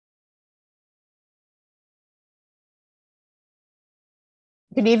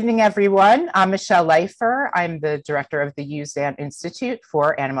Good evening, everyone. I'm Michelle Leifer. I'm the director of the Usdan Institute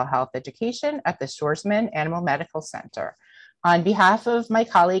for Animal Health Education at the Schwarzman Animal Medical Center. On behalf of my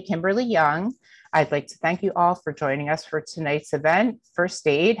colleague, Kimberly Young, I'd like to thank you all for joining us for tonight's event, First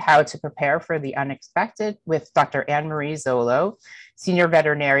Aid, How to Prepare for the Unexpected, with Dr. Marie Zollo, Senior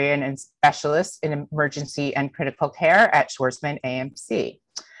Veterinarian and Specialist in Emergency and Critical Care at Schwarzman AMC.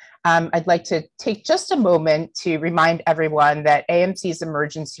 I'd like to take just a moment to remind everyone that AMC's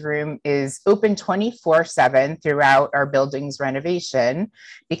emergency room is open 24/7 throughout our building's renovation,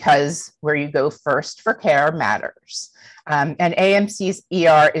 because where you go first for care matters. And AMC's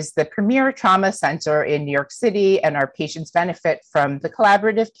ER is the premier trauma center in New York City, and our patients benefit from the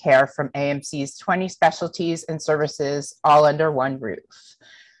collaborative care from AMC's 20 specialties and services all under one roof.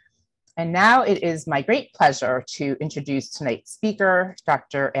 And now it is my great pleasure to introduce tonight's speaker,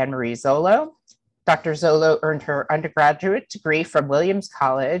 Dr. Marie Zollo. Dr. Zollo earned her undergraduate degree from Williams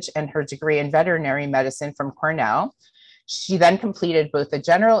College and her degree in veterinary medicine from Cornell. She then completed both a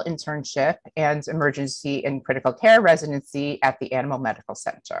general internship and emergency and critical care residency at the Animal Medical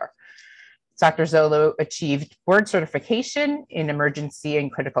Center. Dr. Zollo achieved board certification in emergency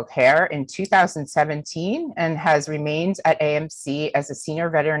and critical care in 2017 and has remained at AMC as a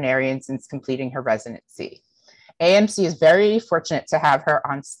senior veterinarian since completing her residency. AMC is very fortunate to have her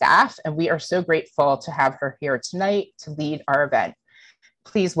on staff, and we are so grateful to have her here tonight to lead our event.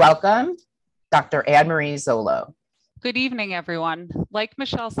 Please welcome Dr. Marie Zollo. Good evening, everyone. Like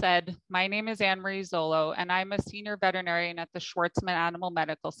Michelle said, my name is Marie Zollo, and I'm a senior veterinarian at the Schwarzman Animal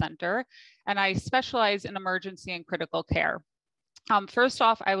Medical Center, and I specialize in emergency and critical care. First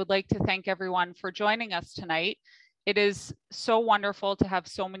off, I would like to thank everyone for joining us tonight. It is so wonderful to have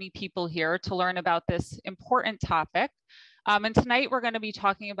so many people here to learn about this important topic. And tonight we're going to be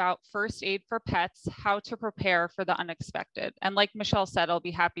talking about first aid for pets, how to prepare for the unexpected. And like Michelle said, I'll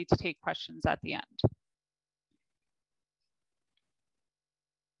be happy to take questions at the end.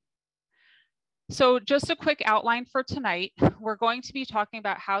 So just a quick outline for tonight. We're going to be talking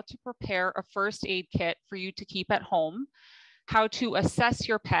about how to prepare a first aid kit for you to keep at home, how to assess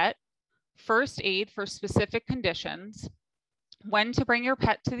your pet, first aid for specific conditions, when to bring your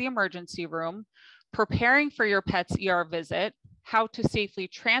pet to the emergency room, preparing for your pet's ER visit, how to safely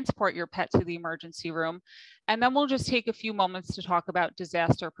transport your pet to the emergency room, and then we'll just take a few moments to talk about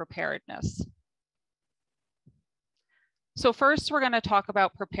disaster preparedness. So first, we're going to talk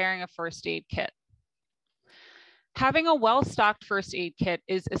about preparing a first aid kit. Having a well-stocked first aid kit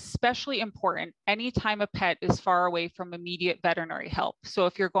is especially important anytime a pet is far away from immediate veterinary help. So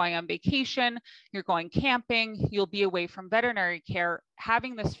if you're going on vacation, you're going camping, you'll be away from veterinary care,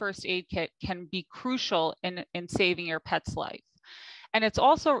 having this first aid kit can be crucial in saving your pet's life. And it's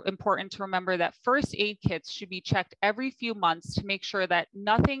also important to remember that first aid kits should be checked every few months to make sure that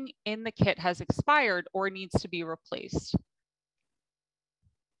nothing in the kit has expired or needs to be replaced.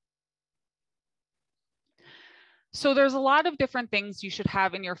 So there's a lot of different things you should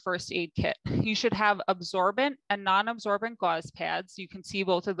have in your first aid kit. You should have absorbent and non-absorbent gauze pads. You can see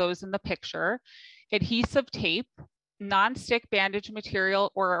both of those in the picture. Adhesive tape, non-stick bandage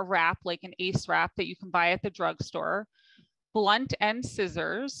material or a wrap like an ACE wrap that you can buy at the drugstore, blunt end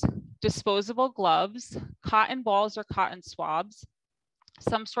scissors, disposable gloves, cotton balls or cotton swabs,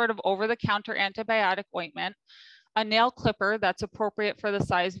 some sort of over-the-counter antibiotic ointment, a nail clipper that's appropriate for the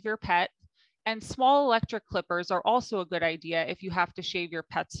size of your pet, and small electric clippers are also a good idea if you have to shave your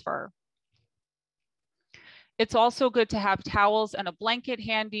pet's fur. It's also good to have towels and a blanket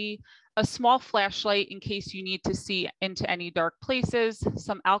handy, a small flashlight in case you need to see into any dark places,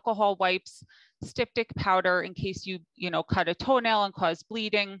 some alcohol wipes, styptic powder in case you cut a toenail and cause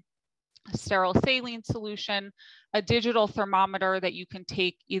bleeding, a sterile saline solution, a digital thermometer that you can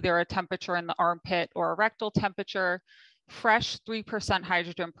take either a temperature in the armpit or a rectal temperature, fresh 3%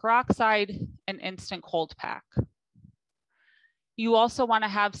 hydrogen peroxide, an instant cold pack. You also want to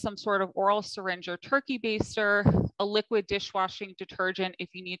have some sort of oral syringe or turkey baster, a liquid dishwashing detergent if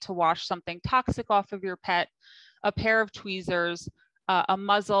you need to wash something toxic off of your pet, a pair of tweezers, a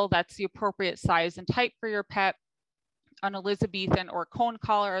muzzle that's the appropriate size and type for your pet, an Elizabethan or cone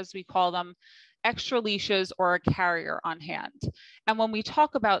collar as we call them, extra leashes or a carrier on hand. And when we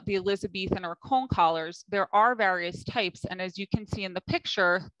talk about the Elizabethan or cone collars, there are various types. And as you can see in the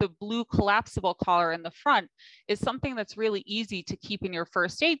picture, the blue collapsible collar in the front is something that's really easy to keep in your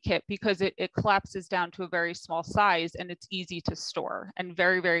first aid kit because it collapses down to a very small size and it's easy to store and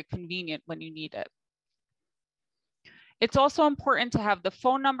very, very convenient when you need it. It's also important to have the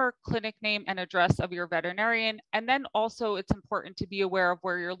phone number, clinic name, and address of your veterinarian. And then also it's important to be aware of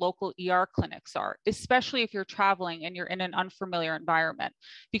where your local ER clinics are, especially if you're traveling and you're in an unfamiliar environment,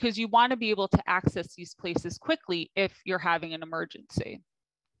 because you want to be able to access these places quickly if you're having an emergency.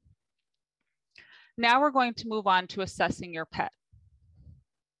 Now we're going to move on to assessing your pet.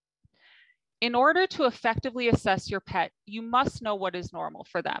 In order to effectively assess your pet, you must know what is normal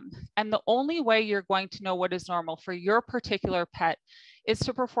for them. And the only way you're going to know what is normal for your particular pet is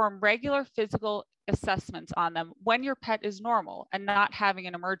to perform regular physical assessments on them when your pet is normal and not having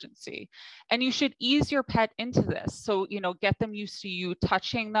an emergency. And you should ease your pet into this. So, get them used to you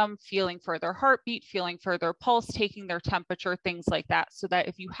touching them, feeling for their heartbeat, feeling for their pulse, taking their temperature, things like that, so that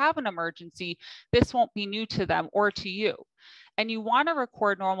if you have an emergency, this won't be new to them or to you. And you want to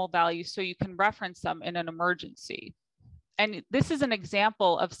record normal values so you can reference them in an emergency. And this is an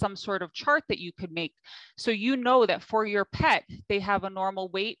example of some sort of chart that you could make. So you know that for your pet, they have a normal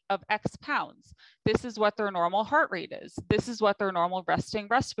weight of X pounds. This is what their normal heart rate is. This is what their normal resting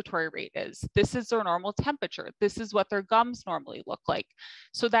respiratory rate is. This is their normal temperature. This is what their gums normally look like.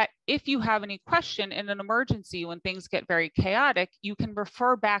 So that if you have any question in an emergency when things get very chaotic, you can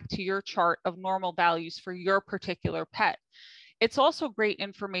refer back to your chart of normal values for your particular pet. It's also great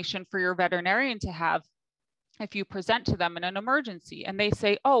information for your veterinarian to have if you present to them in an emergency and they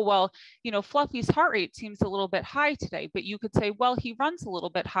say, oh, well, Fluffy's heart rate seems a little bit high today, but you could say, well, he runs a little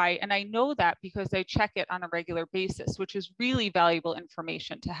bit high. And I know that because I check it on a regular basis, which is really valuable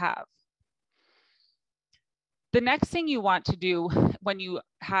information to have. The next thing you want to do when you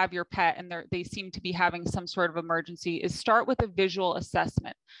have your pet and they seem to be having some sort of emergency is start with a visual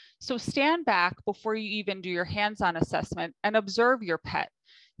assessment. So stand back before you even do your hands-on assessment and observe your pet.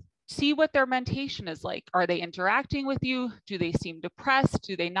 See what their mentation is like. Are they interacting with you? Do they seem depressed?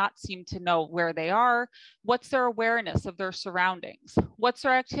 Do they not seem to know where they are? What's their awareness of their surroundings? What's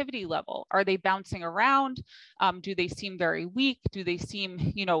their activity level? Are they bouncing around? Do they seem very weak? Do they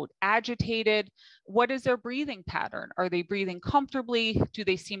seem, agitated? What is their breathing pattern? Are they breathing comfortably? Do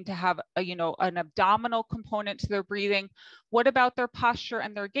they seem to have an abdominal component to their breathing? What about their posture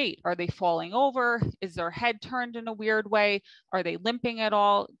and their gait? Are they falling over? Is their head turned in a weird way? Are they limping at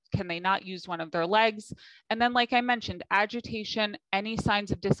all? Can they not use one of their legs? And then, like I mentioned, agitation, any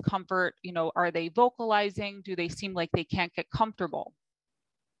signs of discomfort, are they vocalizing? Do they seem like they can't get comfortable?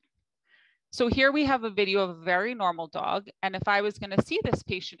 So here we have a video of a very normal dog. And if I was going to see this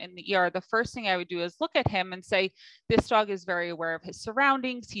patient in the ER, the first thing I would do is look at him and say, this dog is very aware of his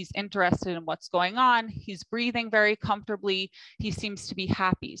surroundings. He's interested in what's going on. He's breathing very comfortably. He seems to be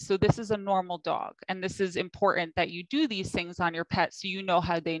happy. So this is a normal dog. And this is important that you do these things on your pet so you know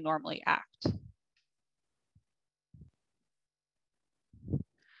how they normally act.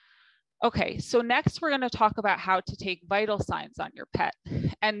 Okay, so next we're going to talk about how to take vital signs on your pet.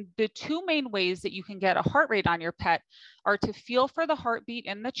 And the two main ways that you can get a heart rate on your pet are to feel for the heartbeat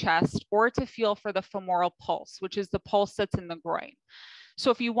in the chest or to feel for the femoral pulse, which is the pulse that's in the groin. So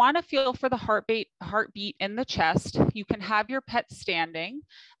if you want to feel for the heartbeat in the chest, you can have your pet standing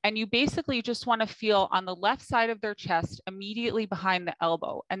and you basically just want to feel on the left side of their chest immediately behind the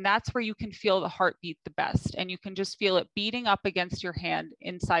elbow. And that's where you can feel the heartbeat the best. And you can just feel it beating up against your hand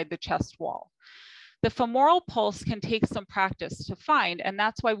inside the chest wall. The femoral pulse can take some practice to find, and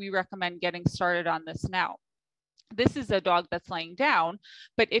that's why we recommend getting started on this now. This is a dog that's laying down,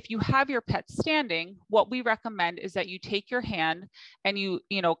 but if you have your pet standing, what we recommend is that you take your hand and you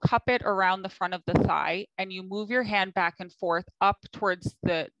cup it around the front of the thigh and you move your hand back and forth up towards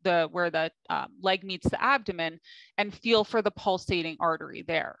where the leg meets the abdomen and feel for the pulsating artery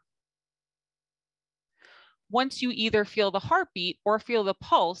there. Once you either feel the heartbeat or feel the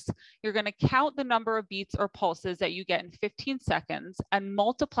pulse, you're going to count the number of beats or pulses that you get in 15 seconds and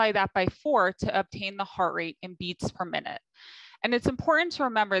multiply that by 4 to obtain the heart rate in beats per minute. And it's important to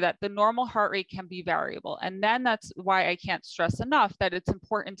remember that the normal heart rate can be variable. And then that's why I can't stress enough that it's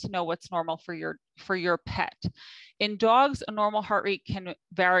important to know what's normal for your pet. In dogs, a normal heart rate can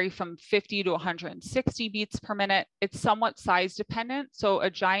vary from 50 to 160 beats per minute. It's somewhat size dependent. So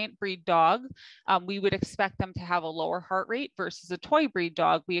a giant breed dog, we would expect them to have a lower heart rate versus a toy breed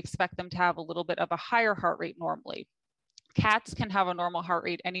dog. We expect them to have a little bit of a higher heart rate normally. Cats can have a normal heart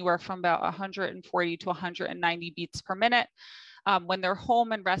rate anywhere from about 140 to 190 beats per minute. When they're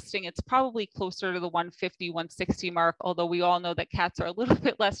home and resting, it's probably closer to the 150, 160 mark, although we all know that cats are a little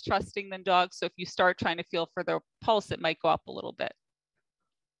bit less trusting than dogs. So if you start trying to feel for their pulse, it might go up a little bit.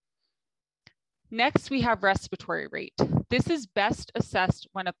 Next, we have respiratory rate. This is best assessed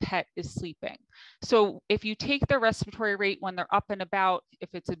when a pet is sleeping. So if you take their respiratory rate when they're up and about, if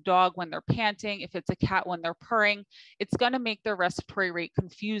it's a dog when they're panting, if it's a cat when they're purring, it's going to make their respiratory rate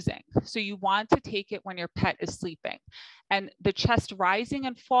confusing. So you want to take it when your pet is sleeping. And the chest rising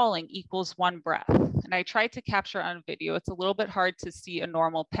and falling equals 1 breath. And I tried to capture on video. It's a little bit hard to see a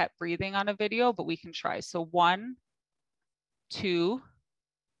normal pet breathing on a video, but we can try. So 1, 2,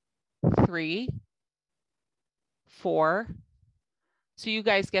 3, 4. So you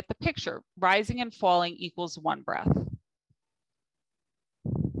guys get the picture. Rising and falling equals 1 breath.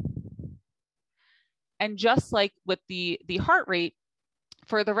 And just like with the heart rate,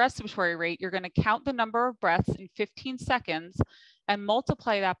 for the respiratory rate, you're going to count the number of breaths in 15 seconds and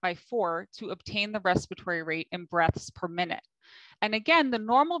multiply that by 4 to obtain the respiratory rate in breaths per minute. And again, the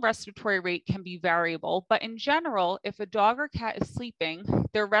normal respiratory rate can be variable, but in general, if a dog or cat is sleeping,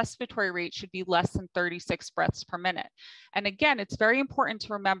 their respiratory rate should be less than 36 breaths per minute. And again, it's very important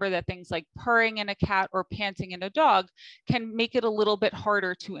to remember that things like purring in a cat or panting in a dog can make it a little bit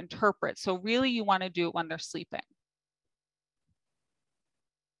harder to interpret. So really, you want to do it when they're sleeping.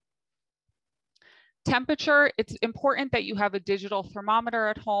 Temperature, it's important that you have a digital thermometer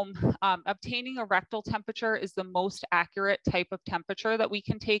at home. Obtaining a rectal temperature is the most accurate type of temperature that we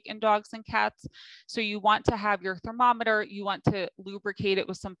can take in dogs and cats. So you want to have your thermometer, you want to lubricate it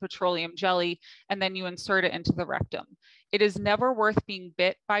with some petroleum jelly, and then you insert it into the rectum. It is never worth being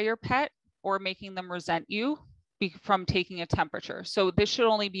bit by your pet or making them resent you from taking a temperature. So this should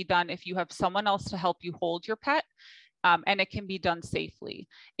only be done if you have someone else to help you hold your pet. And it can be done safely.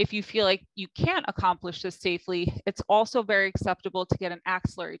 If you feel like you can't accomplish this safely, it's also very acceptable to get an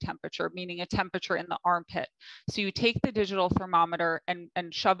axillary temperature, meaning a temperature in the armpit. So you take the digital thermometer and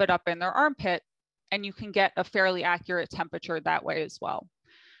shove it up in their armpit, and you can get a fairly accurate temperature that way as well.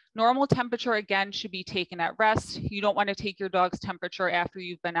 Normal temperature, again, should be taken at rest. You don't want to take your dog's temperature after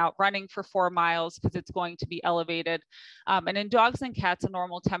you've been out running for 4 miles because it's going to be elevated. And in dogs and cats, a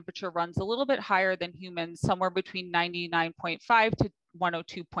normal temperature runs a little bit higher than humans, somewhere between 99.5 to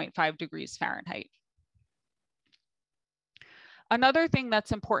 102.5 degrees Fahrenheit. Another thing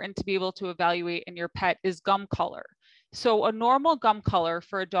that's important to be able to evaluate in your pet is gum color. So a normal gum color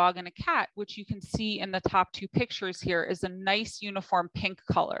for a dog and a cat, which you can see in the top 2 pictures here, is a nice uniform pink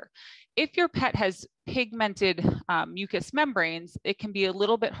color. If your pet has pigmented mucous membranes, it can be a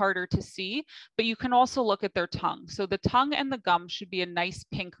little bit harder to see, but you can also look at their tongue. So the tongue and the gum should be a nice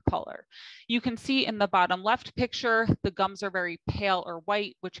pink color. You can see in the bottom left picture, the gums are very pale or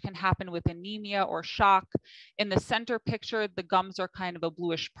white, which can happen with anemia or shock. In the center picture, the gums are kind of a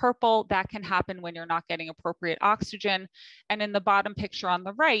bluish purple. That can happen when you're not getting appropriate oxygen. And in the bottom picture on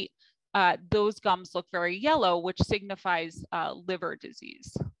the right, those gums look very yellow, which signifies liver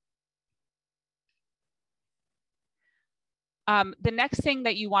disease. The next thing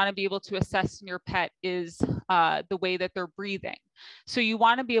that you want to be able to assess in your pet is the way that they're breathing. So you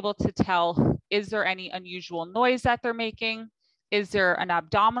want to be able to tell, is there any unusual noise that they're making? Is there an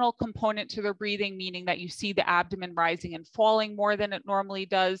abdominal component to their breathing, meaning that you see the abdomen rising and falling more than it normally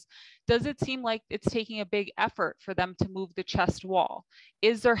does? Does it seem like it's taking a big effort for them to move the chest wall?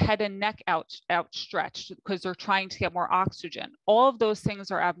 Is their head and neck outstretched because they're trying to get more oxygen? All of those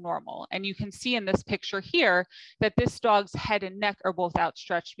things are abnormal. And you can see in this picture here that this dog's head and neck are both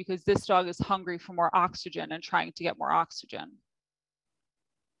outstretched because this dog is hungry for more oxygen and trying to get more oxygen.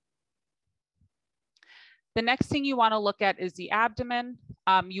 The next thing you want to look at is the abdomen.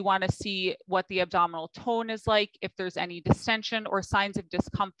 You want to see what the abdominal tone is like, if there's any distension or signs of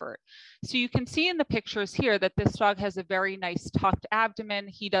discomfort. So you can see in the pictures here that this dog has a very nice tucked abdomen.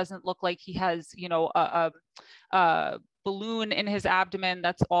 He doesn't look like he has, you know, a balloon in his abdomen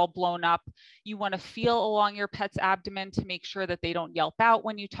that's all blown up. You want to feel along your pet's abdomen to make sure that they don't yelp out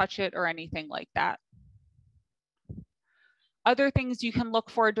when you touch it or anything like that. Other things you can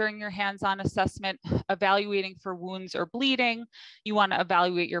look for during your hands-on assessment, evaluating for wounds or bleeding. You want to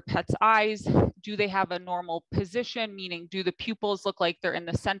evaluate your pet's eyes. Do they have a normal position, meaning do the pupils look like they're in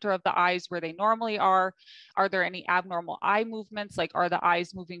the center of the eyes where they normally are? Are there any abnormal eye movements, like are the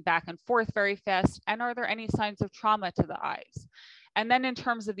eyes moving back and forth very fast? And are there any signs of trauma to the eyes? And then in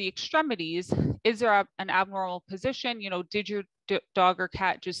terms of the extremities, is there an abnormal position? You know, did your dog or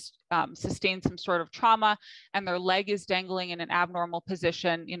cat just sustain some sort of trauma and their leg is dangling in an abnormal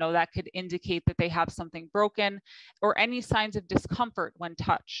position? You know, that could indicate that they have something broken, or any signs of discomfort when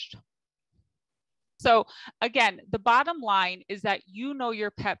touched. So again, the bottom line is that you know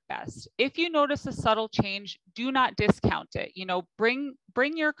your pet best. If you notice a subtle change, do not discount it. You know, bring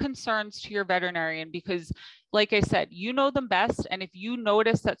your concerns to your veterinarian because, like I said, you know them best. And if you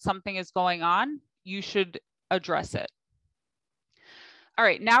notice that something is going on, you should address it. All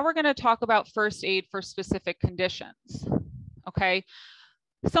right, now we're going to talk about first aid for specific conditions. Okay.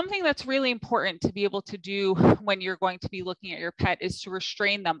 Something that's really important to be able to do when you're going to be looking at your pet is to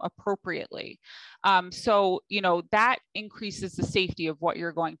restrain them appropriately. So, that increases the safety of what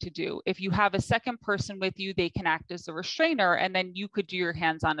you're going to do. If you have a second person with you, they can act as a restrainer, and then you could do your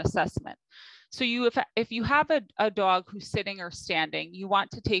hands-on assessment. So if you have a dog who's sitting or standing, you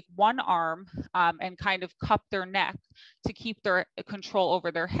want to take one arm and kind of cup their neck to keep their control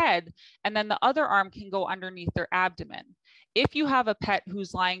over their head, and then the other arm can go underneath their abdomen. If you have a pet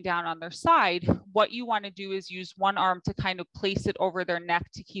who's lying down on their side, what you want to do is use one arm to kind of place it over their neck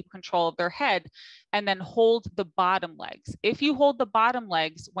to keep control of their head, and then hold the bottom legs. If you hold the bottom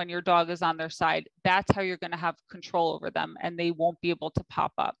legs when your dog is on their side, that's how you're going to have control over them, and they won't be able to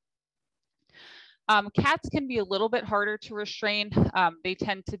pop up. Cats can be a little bit harder to restrain. They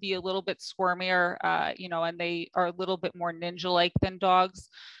tend to be a little bit squirmier, and they are a little bit more ninja-like than dogs.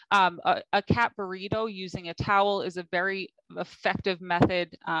 A cat burrito using a towel is a very effective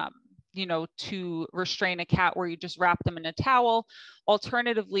method, to restrain a cat, where you just wrap them in a towel.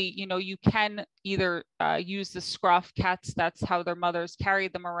 Alternatively, you can either use the scruff. Cats, that's how their mothers carry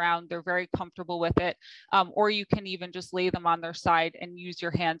them around. They're very comfortable with it. Or you can even just lay them on their side and use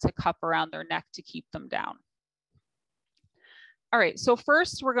your hand to cup around their neck to keep them down. All right, so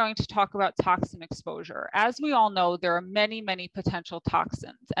first we're going to talk about toxin exposure. As we all know, there are many, many potential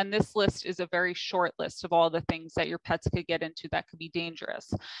toxins, and this list is a very short list of all the things that your pets could get into that could be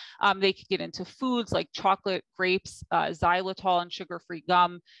dangerous. They could get into foods like chocolate, grapes, xylitol and sugar-free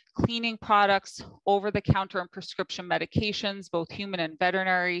gum, cleaning products, over-the-counter and prescription medications, both human and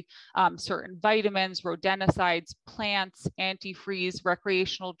veterinary, certain vitamins, rodenticides, plants, antifreeze,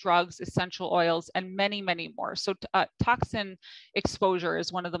 recreational drugs, essential oils, and many, many more. So toxin exposure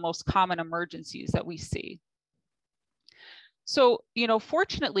is one of the most common emergencies that we see. So,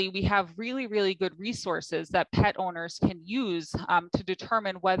 fortunately, we have really, really good resources that pet owners can use to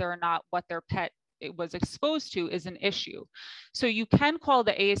determine whether or not what their pet was exposed to is an issue. So you can call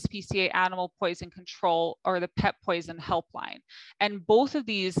the ASPCA Animal Poison Control or the Pet Poison Helpline. And both of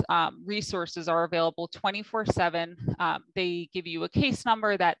these resources are available 24/7. They give you a case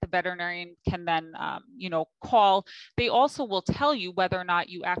number that the veterinarian can then, call. They also will tell you whether or not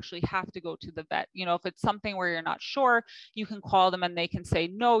you actually have to go to the vet. If it's something where you're not sure, you can call them and they can say,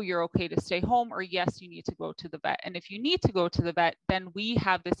 no, you're okay to stay home, or yes, you need to go to the vet. And if you need to go to the vet, then we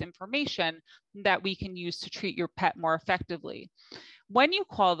have this information that we can use to treat your pet more effectively. When you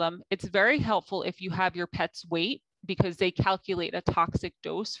call them, it's very helpful if you have your pet's weight, because they calculate a toxic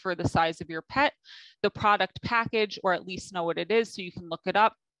dose for the size of your pet, the product package, or at least know what it is so you can look it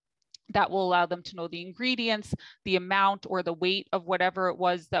up. That will allow them to know the ingredients, the amount or the weight of whatever it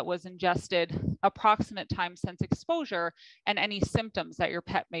was that was ingested, approximate time since exposure, and any symptoms that your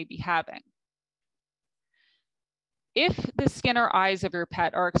pet may be having. If the skin or eyes of your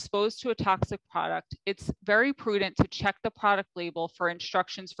pet are exposed to a toxic product, it's very prudent to check the product label for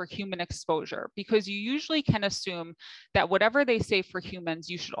instructions for human exposure, because you usually can assume that whatever they say for humans,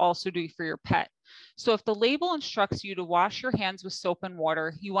 you should also do for your pet. So if the label instructs you to wash your hands with soap and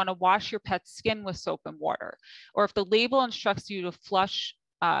water, you want to wash your pet's skin with soap and water. Or if the label instructs you to flush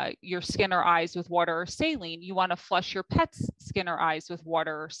your skin or eyes with water or saline, you want to flush your pet's skin or eyes with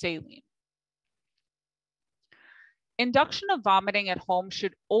water or saline. Induction of vomiting at home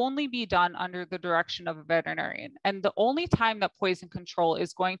should only be done under the direction of a veterinarian. And the only time that poison control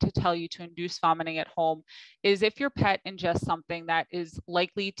is going to tell you to induce vomiting at home is if your pet ingests something that is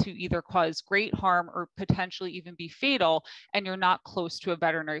likely to either cause great harm or potentially even be fatal, and you're not close to a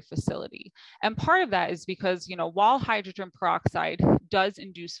veterinary facility. And part of that is because, while hydrogen peroxide does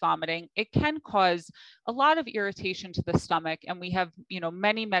induce vomiting, it can cause a lot of irritation to the stomach. And we have,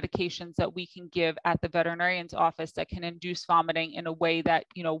 many medications that we can give at the veterinarian's office that can induce vomiting in a way that,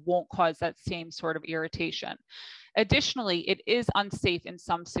 won't cause that same sort of irritation. Additionally, it is unsafe in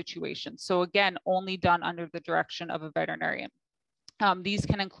some situations. So again, only done under the direction of a veterinarian. These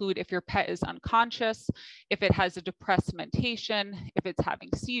can include if your pet is unconscious, if it has a depressed mentation, if it's having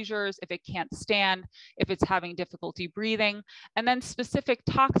seizures, if it can't stand, if it's having difficulty breathing, and then specific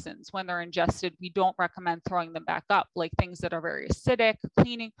toxins. When they're ingested, we don't recommend throwing them back up, like things that are very acidic,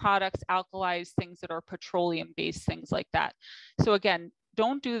 cleaning products, alkalis, things that are petroleum-based, things like that. So again,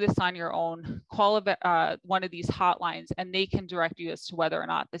 don't do this on your own. Call one of these hotlines and they can direct you as to whether or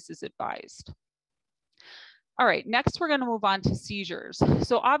not this is advised. All right, next we're going to move on to seizures.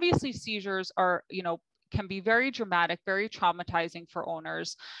 So obviously seizures are, can be very dramatic, very traumatizing for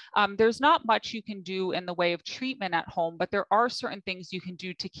owners. There's not much you can do in the way of treatment at home, but there are certain things you can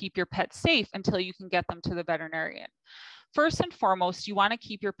do to keep your pet safe until you can get them to the veterinarian. First and foremost, you want to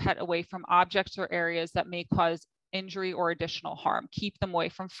keep your pet away from objects or areas that may cause injury or additional harm. Keep them away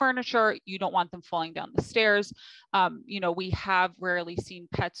from furniture. You don't want them falling down the stairs. We have rarely seen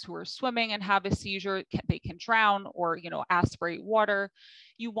pets who are swimming and have a seizure. They can drown or, aspirate water.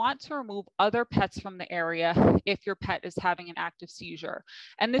 You want to remove other pets from the area if your pet is having an active seizure.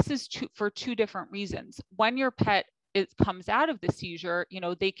 And this is for two different reasons. When your pet comes out of the seizure,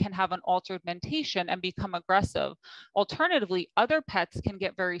 they can have an altered mentation and become aggressive. Alternatively, other pets can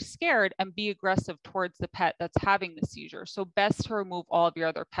get very scared and be aggressive towards the pet that's having the seizure. So best to remove all of your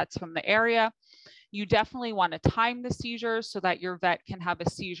other pets from the area. You definitely want to time the seizures so that your vet can have a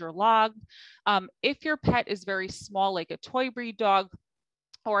seizure log. If your pet is very small, like a toy breed dog,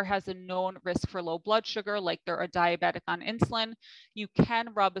 or has a known risk for low blood sugar, like they're a diabetic on insulin, you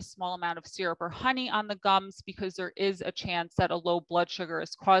can rub a small amount of syrup or honey on the gums because there is a chance that a low blood sugar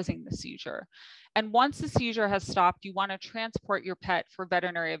is causing the seizure. And once the seizure has stopped, you want to transport your pet for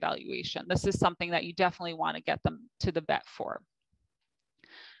veterinary evaluation. This is something that you definitely want to get them to the vet for.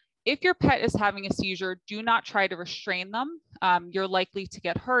 If your pet is having a seizure, do not try to restrain them. You're likely to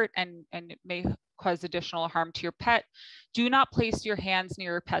get hurt and it may cause additional harm to your pet. Do not place your hands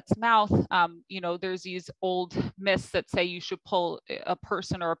near your pet's mouth. There's these old myths that say you should pull a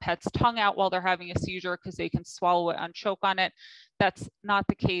person or a pet's tongue out while they're having a seizure because they can swallow it and choke on it. That's not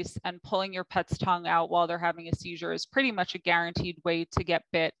the case. And pulling your pet's tongue out while they're having a seizure is pretty much a guaranteed way to get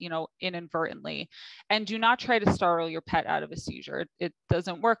bit, inadvertently. And do not try to startle your pet out of a seizure. It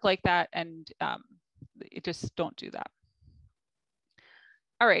doesn't work like that. And just don't do that.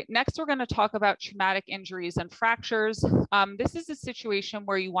 All right, next we're going to talk about traumatic injuries and fractures. This is a situation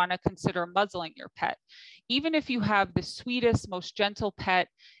where you want to consider muzzling your pet. Even if you have the sweetest, most gentle pet,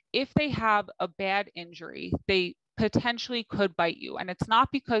 if they have a bad injury, they potentially could bite you. And it's not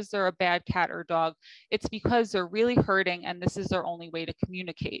because they're a bad cat or dog, it's because they're really hurting and this is their only way to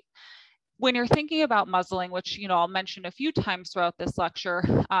communicate. When you're thinking about muzzling, which I'll mention a few times throughout this lecture,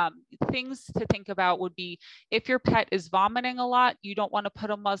 things to think about would be if your pet is vomiting a lot, you don't want to put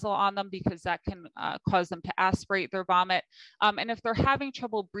a muzzle on them because that can cause them to aspirate their vomit. And if they're having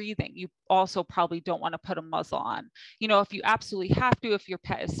trouble breathing, you also probably don't want to put a muzzle on. If you absolutely have to, if your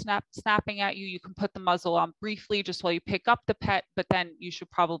pet is snapping at you, you can put the muzzle on briefly just while you pick up the pet, but then you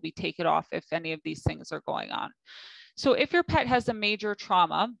should probably take it off if any of these things are going on. So if your pet has a major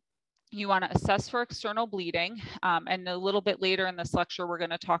trauma, you want to assess for external bleeding. And a little bit later in this lecture, we're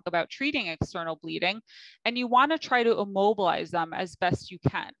going to talk about treating external bleeding. And you want to try to immobilize them as best you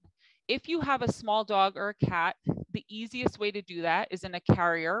can. If you have a small dog or a cat, the easiest way to do that is in a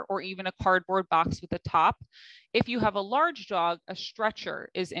carrier or even a cardboard box with a top. If you have a large dog, a stretcher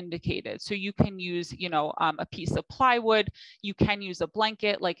is indicated. So you can use, a piece of plywood. You can use a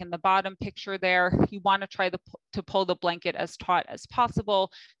blanket, like in the bottom picture there. You want to try to pull the blanket as taut as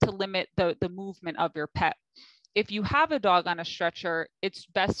possible to limit the movement of your pet. If you have a dog on a stretcher, it's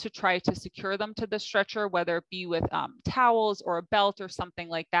best to try to secure them to the stretcher, whether it be with towels or a belt or something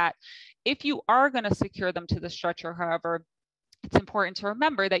like that. If you are going to secure them to the stretcher, however, it's important to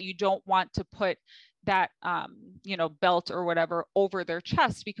remember that you don't want to put that belt or whatever over their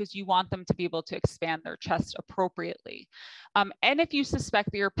chest because you want them to be able to expand their chest appropriately. And if you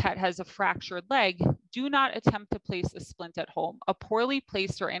suspect that your pet has a fractured leg, do not attempt to place a splint at home. A poorly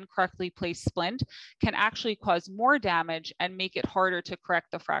placed or incorrectly placed splint can actually cause more damage and make it harder to correct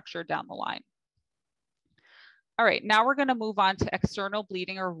the fracture down the line. All right, now we're going to move on to external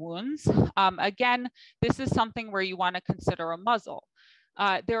bleeding or wounds. Again, this is something where you want to consider a muzzle.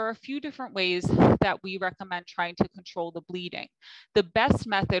 There are a few different ways that we recommend trying to control the bleeding. The best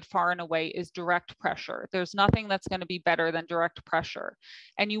method far and away is direct pressure. There's nothing that's going to be better than direct pressure.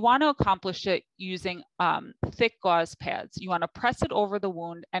 And you want to accomplish it using thick gauze pads. You want to press it over the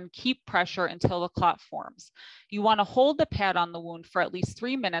wound and keep pressure until the clot forms. You want to hold the pad on the wound for at least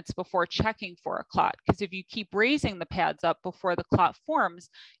 3 minutes before checking for a clot, because if you keep raising the pads up before the clot forms,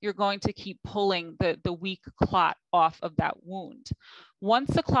 you're going to keep pulling the weak clot off of that wound.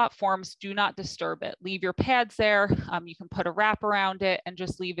 Once the clot forms, do not disturb it. Leave your pads there. You can put a wrap around it and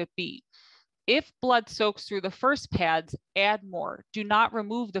just leave it be. If blood soaks through the first pads, add more. Do not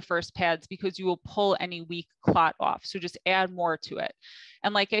remove the first pads because you will pull any weak clot off. So just add more to it.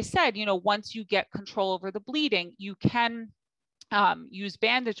 And like I said, once you get control over the bleeding, you can use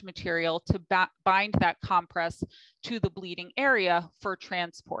bandage material to bind that compress to the bleeding area for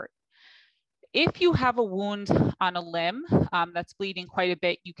transport. If you have a wound on a limb that's bleeding quite a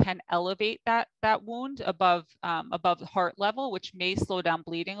bit, you can elevate that wound above heart level, which may slow down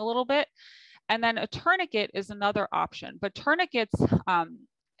bleeding a little bit. And then a tourniquet is another option, but tourniquets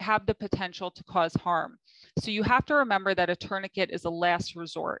have the potential to cause harm. So you have to remember that a tourniquet is a last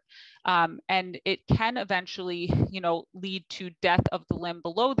resort, and it can eventually, lead to death of the limb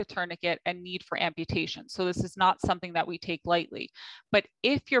below the tourniquet and need for amputation. So this is not something that we take lightly. But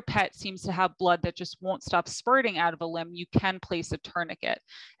if your pet seems to have blood that just won't stop spurting out of a limb, you can place a tourniquet,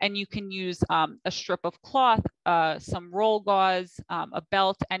 and you can use a strip of cloth, some roll gauze, a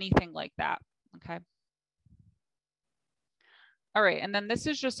belt, anything like that. Okay. All right, and then this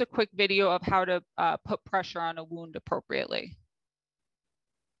is just a quick video of how to put pressure on a wound appropriately.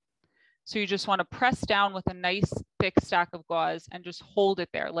 So you just want to press down with a nice thick stack of gauze and just hold it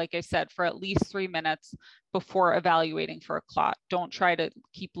there, like I said, for at least 3 minutes before evaluating for a clot. Don't try to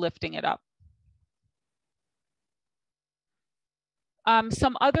keep lifting it up.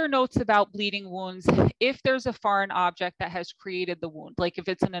 Some other notes about bleeding wounds: if there's a foreign object that has created the wound, like if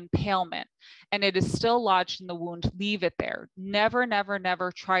it's an impalement and it is still lodged in the wound, leave it there. Never, never,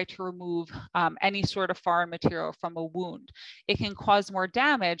 never try to remove any sort of foreign material from a wound. It can cause more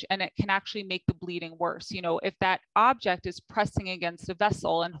damage and it can actually make the bleeding worse. If that object is pressing against a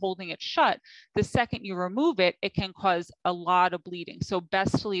vessel and holding it shut, the second you remove it, it can cause a lot of bleeding. So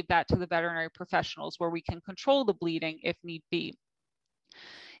best to leave that to the veterinary professionals, where we can control the bleeding if need be.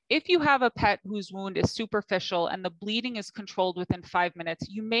 If you have a pet whose wound is superficial and the bleeding is controlled within 5 minutes,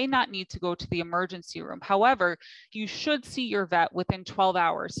 you may not need to go to the emergency room. However, you should see your vet within 12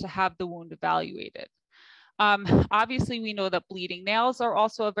 hours to have the wound evaluated. Obviously, we know that bleeding nails are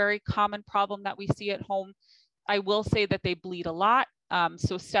also a very common problem that we see at home. I will say that they bleed a lot.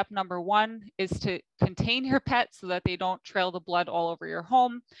 So step number 1 is to contain your pet so that they don't trail the blood all over your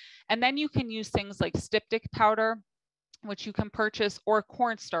home. And then you can use things like styptic powder, which you can purchase, or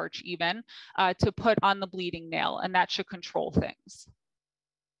cornstarch even, to put on the bleeding nail, and that should control things.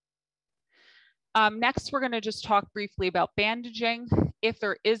 Next, we're going to just talk briefly about bandaging. If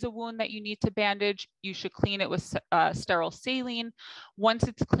there is a wound that you need to bandage, you should clean it with sterile saline. Once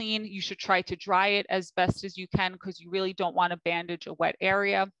it's clean, you should try to dry it as best as you can, because you really don't want to bandage a wet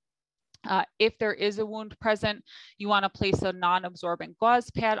area. If there is a wound present, you want to place a non-absorbent gauze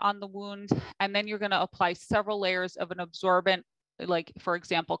pad on the wound, and then you're going to apply several layers of an absorbent, like for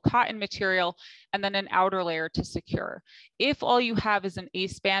example, cotton material, and then an outer layer to secure. If all you have is an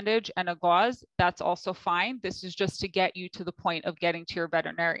ACE bandage and a gauze, that's also fine. This is just to get you to the point of getting to your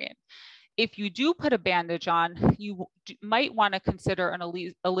veterinarian. If you do put a bandage on, you might want to consider an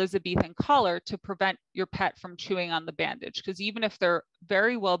Elizabethan collar to prevent your pet from chewing on the bandage, because even if they're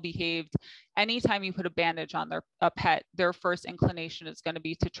very well behaved, anytime you put a bandage on a pet, their first inclination is going to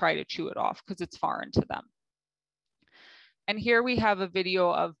be to try to chew it off because it's foreign to them. And here we have a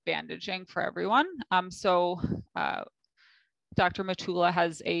video of bandaging for everyone. Dr. Matula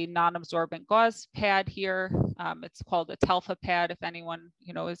has a non-absorbent gauze pad here. It's called a Telfa pad, if anyone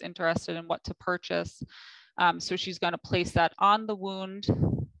is interested in what to purchase. So she's going to place that on the wound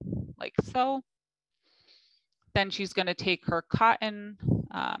like so. Then she's going to take her cotton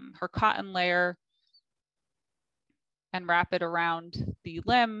layer and wrap it around the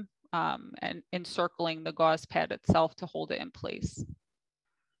limb and encircling the gauze pad itself to hold it in place.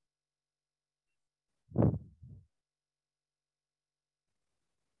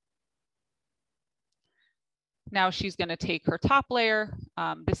 Now she's going to take her top layer.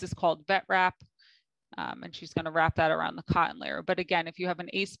 This is called vet wrap, and she's going to wrap that around the cotton layer. But again, if you have an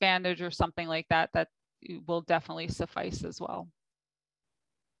ACE bandage or something like that, that will definitely suffice as well.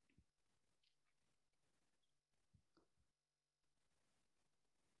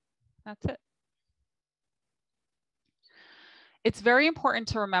 That's it. It's very important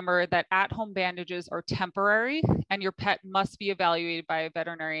to remember that at-home bandages are temporary, and your pet must be evaluated by a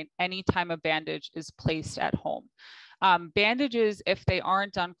veterinarian anytime a bandage is placed at home. Bandages, if they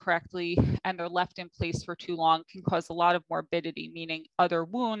aren't done correctly and they're left in place for too long, can cause a lot of morbidity, meaning other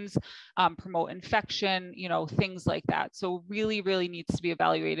wounds, promote infection, things like that. So really, really needs to be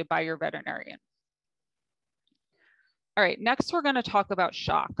evaluated by your veterinarian. All right, next we're going to talk about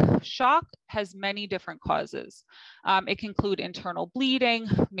shock. Shock has many different causes. It can include internal bleeding,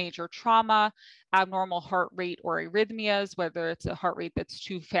 major trauma, abnormal heart rate or arrhythmias, whether it's a heart rate that's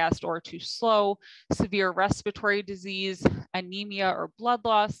too fast or too slow, severe respiratory disease, anemia or blood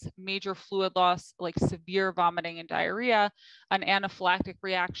loss, major fluid loss like severe vomiting and diarrhea, an anaphylactic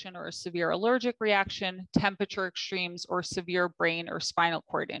reaction or a severe allergic reaction, temperature extremes, or severe brain or spinal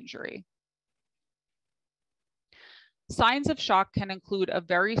cord injury. Signs of shock can include a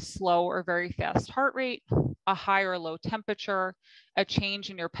very slow or very fast heart rate, a high or low temperature, a change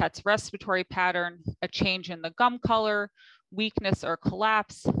in your pet's respiratory pattern, a change in the gum color, weakness or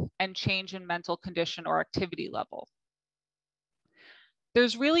collapse, and change in mental condition or activity level.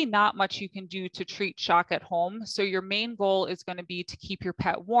 There's really not much you can do to treat shock at home. So your main goal is going to be to keep your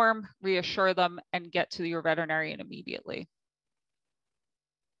pet warm, reassure them, and get to your veterinarian immediately.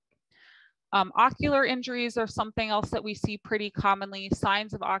 Ocular injuries are something else that we see pretty commonly.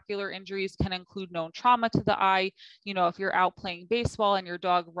 Signs of ocular injuries can include known trauma to the eye. You know, if you're out playing baseball and your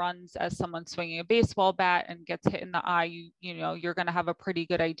dog runs as someone's swinging a baseball bat and gets hit in the eye, you know, you're going to have a pretty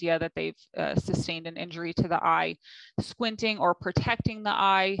good idea that they've sustained an injury to the eye. Squinting or protecting the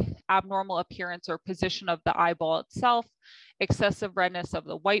eye, abnormal appearance or position of the eyeball itself, excessive redness of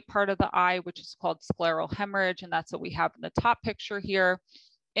the white part of the eye, which is called scleral hemorrhage, and that's what we have in the top picture here.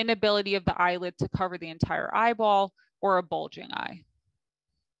 Inability of the eyelid to cover the entire eyeball, or a bulging eye.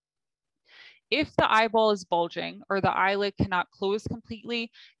 If the eyeball is bulging or the eyelid cannot close completely,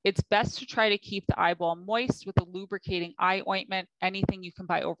 it's best to try to keep the eyeball moist with a lubricating eye ointment, anything you can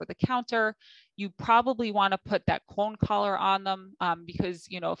buy over the counter. You probably want to put that cone collar on them because,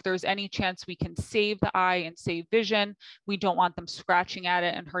 you know, if there's any chance we can save the eye and save vision, we don't want them scratching at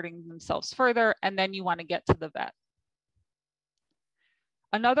it and hurting themselves further, and then you want to get to the vet.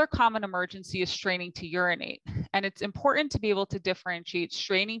 Another common emergency is straining to urinate, and it's important to be able to differentiate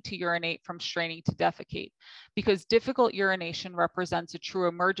straining to urinate from straining to defecate, because difficult urination represents a true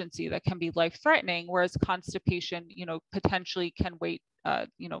emergency that can be life-threatening, whereas constipation, you know, potentially can wait,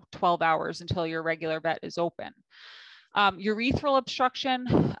 12 hours until your regular vet is open. Urethral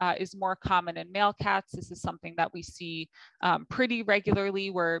obstruction is more common in male cats. This is something that we see pretty regularly,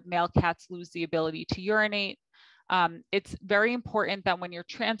 where male cats lose the ability to urinate. It's very important that when you're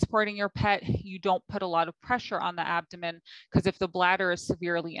transporting your pet, you don't put a lot of pressure on the abdomen, because if the bladder is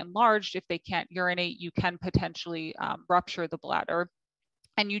severely enlarged, if they can't urinate, you can potentially rupture the bladder.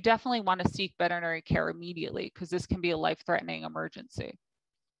 And you definitely want to seek veterinary care immediately, because this can be a life-threatening emergency.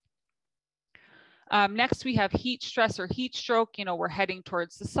 Next, we have heat stress or heat stroke. You know, we're heading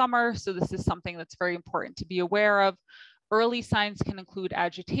towards the summer, so this is something that's very important to be aware of. Early signs can include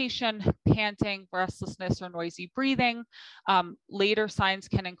agitation, panting, restlessness, or noisy breathing. Later signs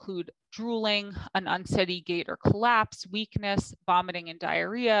can include drooling, an unsteady gait or collapse, weakness, vomiting and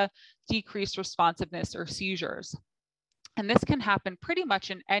diarrhea, decreased responsiveness, or seizures. And this can happen pretty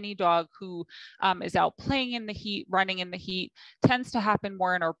much in any dog who is out playing in the heat, running in the heat. Tends to happen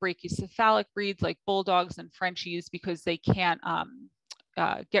more in our brachycephalic breeds like bulldogs and Frenchies, because they can't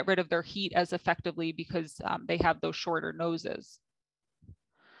get rid of their heat as effectively because they have those shorter noses.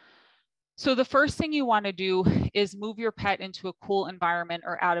 So the first thing you want to do is move your pet into a cool environment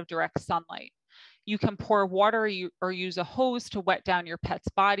or out of direct sunlight. You can pour water or use a hose to wet down your pet's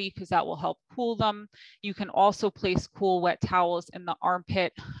body, because that will help cool them. You can also place cool wet towels in the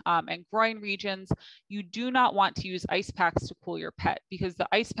armpit and groin regions. You do not want to use ice packs to cool your pet, because the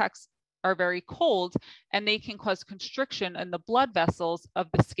ice packs are very cold and they can cause constriction in the blood vessels of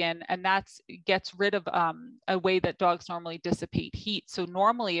the skin, and that gets rid of a way that dogs normally dissipate heat. So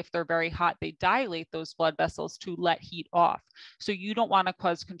normally if they're very hot, they dilate those blood vessels to let heat off. So you don't want to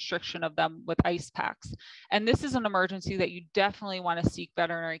cause constriction of them with ice packs. And this is an emergency that you definitely want to seek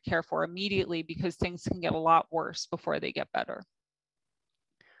veterinary care for immediately, because things can get a lot worse before they get better.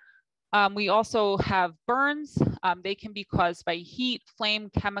 We also have burns. They can be caused by heat, flame,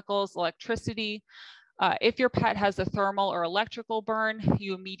 chemicals, electricity. If your pet has a thermal or electrical burn,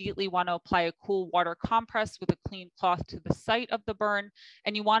 you immediately want to apply a cool water compress with a clean cloth to the site of the burn,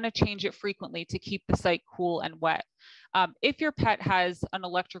 and you want to change it frequently to keep the site cool and wet. If your pet has an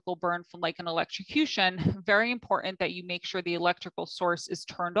electrical burn from like an electrocution, very important that you make sure the electrical source is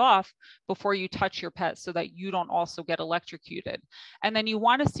turned off before you touch your pet, so that you don't also get electrocuted. And then you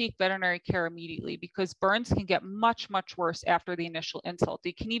want to seek veterinary care immediately, because burns can get much, much worse after the initial insult.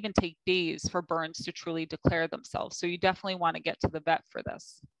 It can even take days for burns to truly declare themselves. So you definitely want to get to the vet for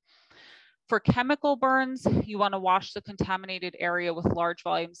this. For chemical burns, you want to wash the contaminated area with large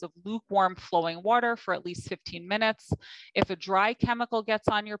volumes of lukewarm flowing water for at least 15 minutes. If a dry chemical gets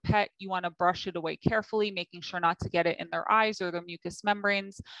on your pet, you want to brush it away carefully, making sure not to get it in their eyes or their mucous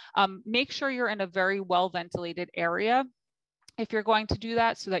membranes. Make sure you're in a very well ventilated area if you're going to do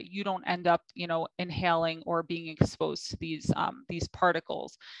that, so that you don't end up, inhaling or being exposed to these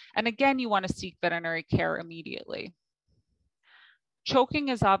particles. And again, you want to seek veterinary care immediately. Choking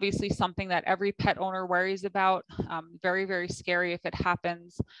is obviously something that every pet owner worries about. Very, very scary if it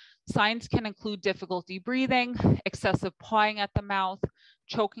happens. Signs can include difficulty breathing, excessive pawing at the mouth,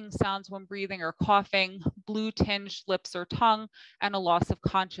 choking sounds when breathing or coughing, blue tinged lips or tongue, and a loss of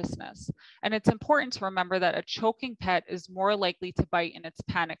consciousness. And it's important to remember that a choking pet is more likely to bite in its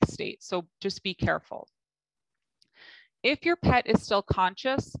panic state, so just be careful. If your pet is still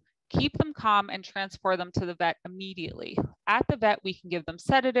conscious, Keep them calm and transport them to the vet immediately. At the vet, we can give them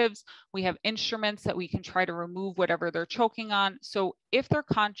sedatives. We have instruments that we can try to remove whatever they're choking on. So if they're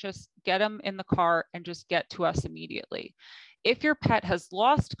conscious, get them in the car and just get to us immediately. If your pet has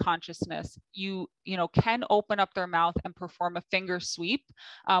lost consciousness, you can open up their mouth and perform a finger sweep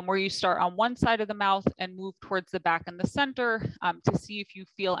where you start on one side of the mouth and move towards the back and the center to see if you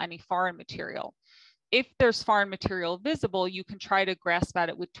feel any foreign material. If there's foreign material visible, you can try to grasp at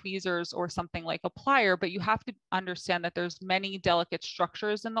it with tweezers or something like a plier, but you have to understand that there's many delicate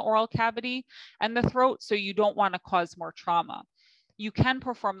structures in the oral cavity and the throat, so you don't want to cause more trauma. You can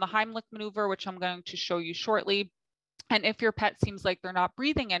perform the Heimlich maneuver, which I'm going to show you shortly. And if your pet seems like they're not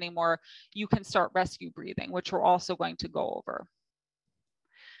breathing anymore, you can start rescue breathing, which we're also going to go over.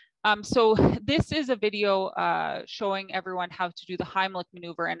 So this is a video showing everyone how to do the Heimlich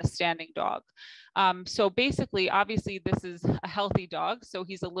maneuver in a standing dog. So basically, obviously, this is a healthy dog, so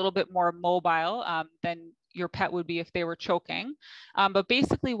he's a little bit more mobile than your pet would be if they were choking. But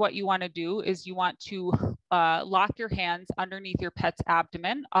basically what you want to do is you want to lock your hands underneath your pet's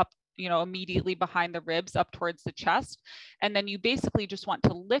abdomen up, immediately behind the ribs up towards the chest. And then you basically just want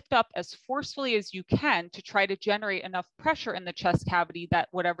to lift up as forcefully as you can to try to generate enough pressure in the chest cavity that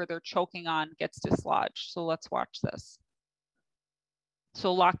whatever they're choking on gets dislodged. So let's watch this.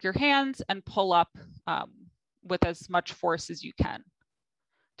 So lock your hands and pull up with as much force as you can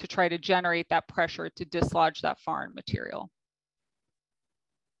to try to generate that pressure to dislodge that foreign material.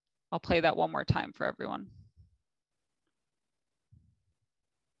 I'll play that one more time for everyone.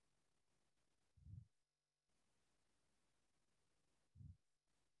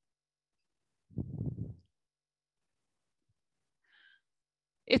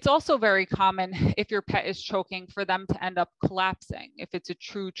 It's also very common if your pet is choking for them to end up collapsing if it's a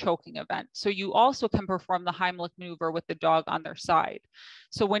true choking event. So you also can perform the Heimlich maneuver with the dog on their side.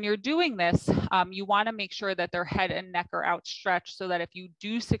 So when you're doing this, you want to make sure that their head and neck are outstretched so that if you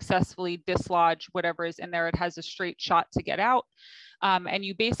do successfully dislodge whatever is in there, it has a straight shot to get out. And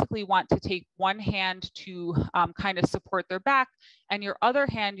you basically want to take one hand to kind of support their back, and your other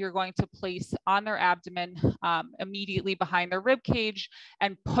hand you're going to place on their abdomen immediately behind their rib cage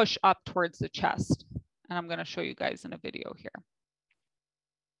and push up towards the chest. And I'm going to show you guys in a video here.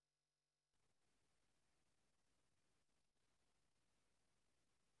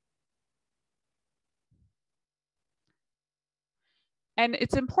 And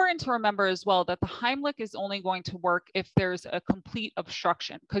it's important to remember as well that the Heimlich is only going to work if there's a complete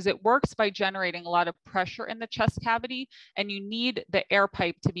obstruction, because it works by generating a lot of pressure in the chest cavity, and you need the air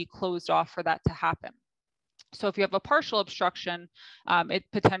pipe to be closed off for that to happen. So if you have a partial obstruction, it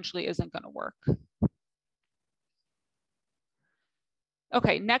potentially isn't going to work.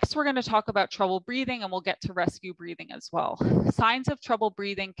 Okay, next we're going to talk about trouble breathing, and we'll get to rescue breathing as well. Signs of trouble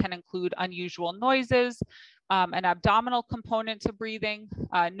breathing can include unusual noises, an abdominal component to breathing,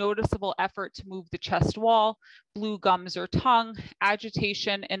 noticeable effort to move the chest wall, blue gums or tongue,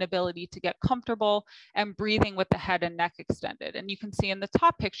 agitation, inability to get comfortable, and breathing with the head and neck extended. And you can see in the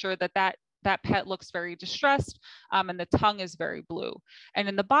top picture that pet looks very distressed and the tongue is very blue. And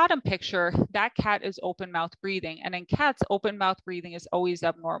in the bottom picture, that cat is open mouth breathing. And in cats, open mouth breathing is always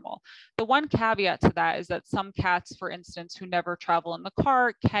abnormal. The one caveat to that is that some cats, for instance, who never travel in the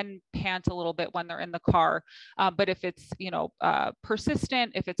car can pant a little bit when they're in the car. But if it's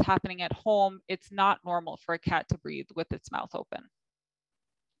persistent, if it's happening at home, it's not normal for a cat to breathe with its mouth open.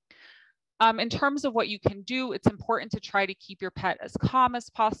 In terms of what you can do, it's important to try to keep your pet as calm as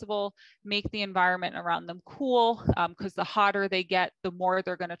possible, make the environment around them cool, because the hotter they get, the more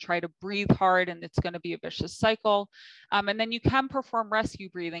they're going to try to breathe hard, and it's going to be a vicious cycle. And then you can perform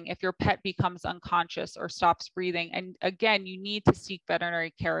rescue breathing if your pet becomes unconscious or stops breathing. And again, you need to seek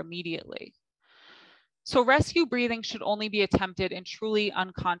veterinary care immediately. So rescue breathing should only be attempted in truly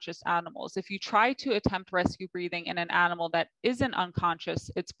unconscious animals. If you try to attempt rescue breathing in an animal that isn't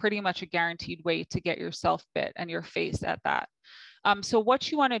unconscious, it's pretty much a guaranteed way to get yourself bit and your face at that. So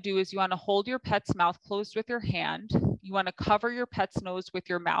what you want to do is you want to hold your pet's mouth closed with your hand. You want to cover your pet's nose with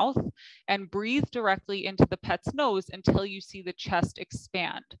your mouth and breathe directly into the pet's nose until you see the chest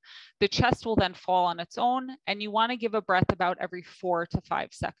expand. The chest will then fall on its own, and you want to give a breath about every 4 to 5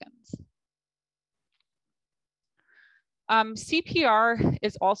 seconds. CPR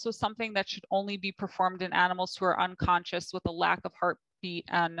is also something that should only be performed in animals who are unconscious with a lack of heartbeat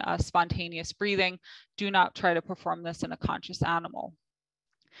and spontaneous breathing. Do not try to perform this in a conscious animal.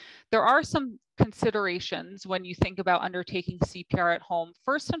 There are some considerations when you think about undertaking CPR at home.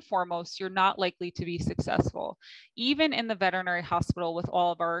 First and foremost, you're not likely to be successful. Even in the veterinary hospital with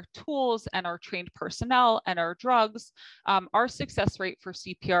all of our tools and our trained personnel and our drugs, our success rate for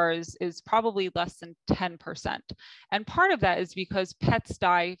CPR is probably less than 10%. And part of that is because pets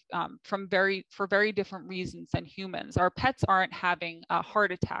die for very different reasons than humans. Our pets aren't having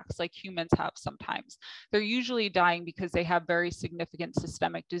heart attacks like humans have sometimes. They're usually dying because they have very significant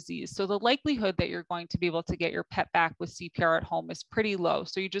systemic disease. So the likelihood that you're going to be able to get your pet back with CPR at home is pretty low.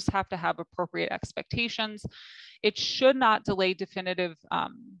 So you just have to have appropriate expectations. It should not delay definitive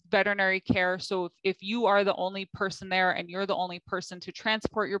veterinary care. So if you are the only person there and you're the only person to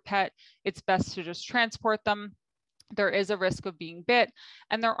transport your pet, it's best to just transport them. There is a risk of being bit,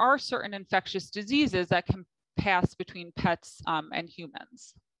 and there are certain infectious diseases that can pass between pets and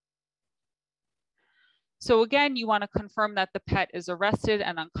humans. So again, you want to confirm that the pet is arrested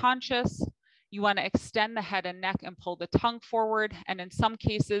and unconscious. You want to extend the head and neck and pull the tongue forward. And in some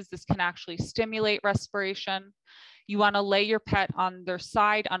cases, this can actually stimulate respiration. You want to lay your pet on their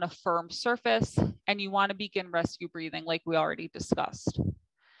side on a firm surface, and you want to begin rescue breathing like we already discussed.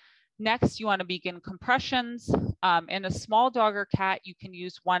 Next, you want to begin compressions. In a small dog or cat, you can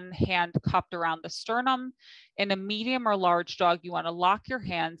use one hand cupped around the sternum. In a medium or large dog, you want to lock your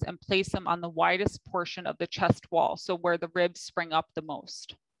hands and place them on the widest portion of the chest wall, so where the ribs spring up the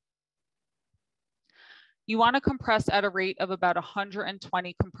most. You want to compress at a rate of about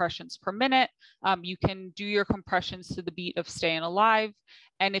 120 compressions per minute. You can do your compressions to the beat of Staying Alive.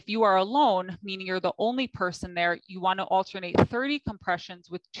 And if you are alone, meaning you're the only person there, you want to alternate 30 compressions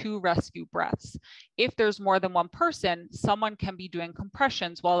with 2 rescue breaths. If there's more than one person, someone can be doing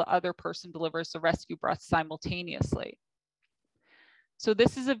compressions while the other person delivers the rescue breath simultaneously. So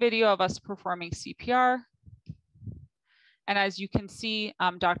this is a video of us performing CPR. And as you can see,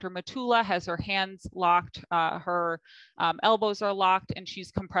 Dr. Matula has her hands locked, her elbows are locked, and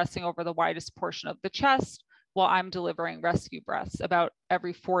she's compressing over the widest portion of the chest while I'm delivering rescue breaths about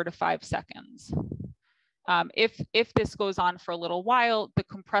every 4 to 5 seconds. If this goes on for a little while, the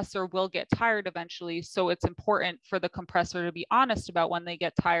compressor will get tired eventually. So it's important for the compressor to be honest about when they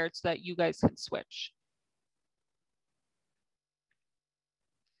get tired so that you guys can switch.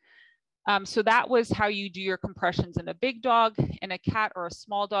 So that was how you do your compressions in a big dog. In a cat or a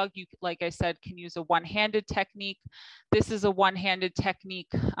small dog, you, like I said, can use a one-handed technique. This is a one-handed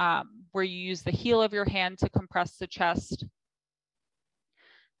technique where you use the heel of your hand to compress the chest.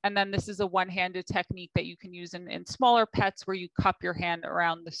 And then this is a one-handed technique that you can use in smaller pets where you cup your hand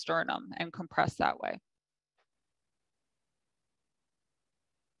around the sternum and compress that way.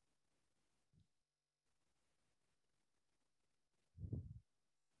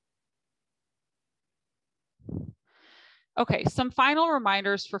 Okay, some final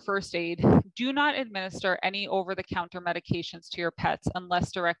reminders for first aid. Do not administer any over-the-counter medications to your pets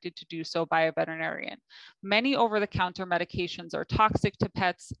unless directed to do so by a veterinarian. Many over-the-counter medications are toxic to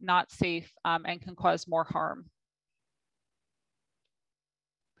pets, not safe, and can cause more harm.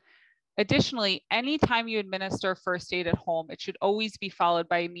 Additionally, anytime you administer first aid at home, it should always be followed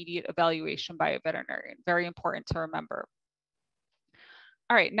by immediate evaluation by a veterinarian. Very important to remember.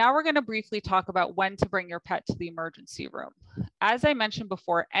 All right, now we're going to briefly talk about when to bring your pet to the emergency room. As I mentioned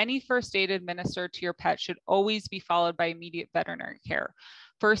before, any first aid administered to your pet should always be followed by immediate veterinary care.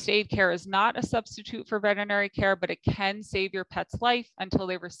 First aid care is not a substitute for veterinary care, but it can save your pet's life until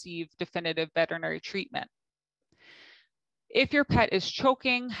they receive definitive veterinary treatment. If your pet is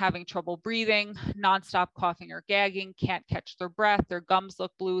choking, having trouble breathing, nonstop coughing or gagging, can't catch their breath, their gums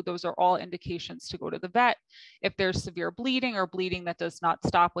look blue, those are all indications to go to the vet. If there's severe bleeding or bleeding that does not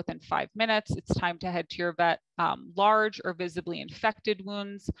stop within 5 minutes, it's time to head to your vet. Large or visibly infected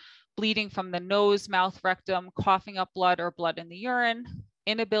wounds, bleeding from the nose, mouth, rectum, coughing up blood or blood in the urine,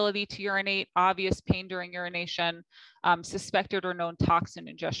 inability to urinate, obvious pain during urination, suspected or known toxin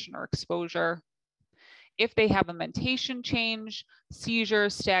ingestion or exposure. If they have a mentation change,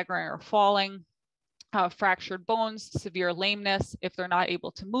 seizures, staggering or falling, fractured bones, severe lameness, if they're not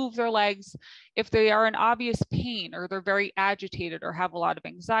able to move their legs, if they are in obvious pain or they're very agitated or have a lot of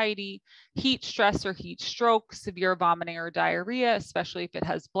anxiety, heat stress or heat stroke, severe vomiting or diarrhea, especially if it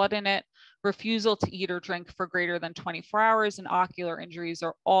has blood in it, refusal to eat or drink for greater than 24 hours, and ocular injuries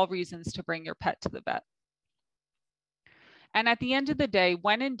are all reasons to bring your pet to the vet. And at the end of the day,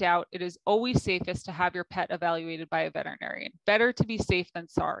 when in doubt, it is always safest to have your pet evaluated by a veterinarian. Better to be safe than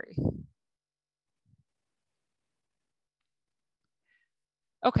sorry.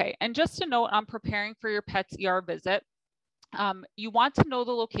 Okay, and just a note on preparing for your pet's ER visit. You want to know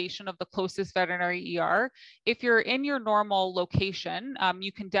the location of the closest veterinary ER. If you're in your normal location,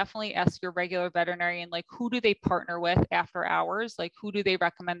 you can definitely ask your regular veterinarian, like, who do they partner with after hours? Like, who do they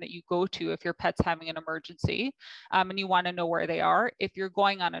recommend that you go to if your pet's having an emergency? And you want to know where they are. If you're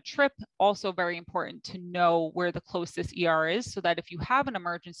going on a trip, also very important to know where the closest ER is, so that if you have an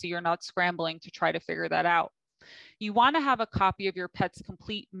emergency, you're not scrambling to try to figure that out. You want to have a copy of your pet's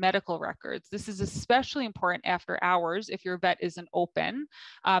complete medical records. This is especially important after hours if your vet isn't open.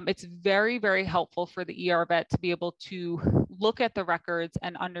 It's very, very helpful for the ER vet to be able to look at the records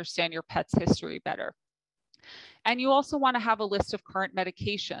and understand your pet's history better. And you also want to have a list of current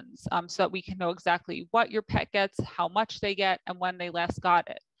medications so that we can know exactly what your pet gets, how much they get, and when they last got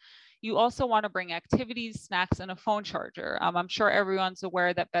it. You also want to bring activities, snacks, and a phone charger. I'm sure everyone's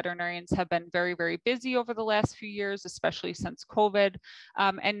aware that veterinarians have been very, very busy over the last few years, especially since COVID.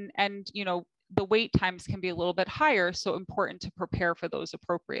 And you know, the wait times can be a little bit higher, so important to prepare for those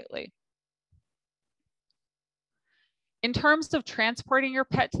appropriately. In terms of transporting your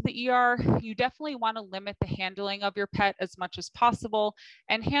pet to the ER, you definitely want to limit the handling of your pet as much as possible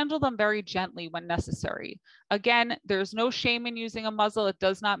and handle them very gently when necessary. Again, there's no shame in using a muzzle. It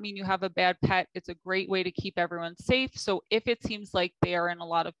does not mean you have a bad pet. It's a great way to keep everyone safe. So if it seems like they are in a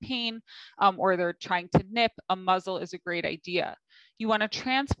lot of pain or they're trying to nip, a muzzle is a great idea. You want to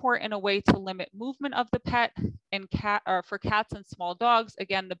transport in a way to limit movement of the pet. And for cats and small dogs,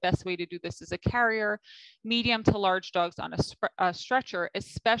 again, the best way to do this is a carrier. Medium to large dogs on a stretcher,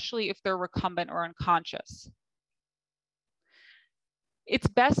 especially if they're recumbent or unconscious. It's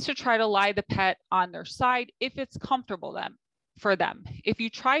best to try to lie the pet on their side if it's comfortable for them. If you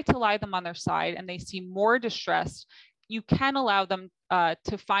try to lie them on their side and they seem more distressed, you can allow them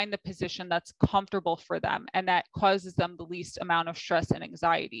to find the position that's comfortable for them and that causes them the least amount of stress and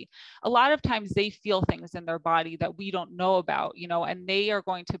anxiety. A lot of times they feel things in their body that we don't know about, you know, and they are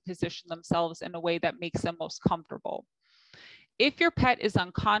going to position themselves in a way that makes them most comfortable. If your pet is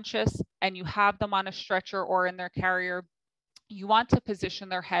unconscious and you have them on a stretcher or in their carrier, you want to position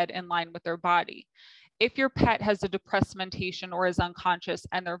their head in line with their body. If your pet has a depressed mentation or is unconscious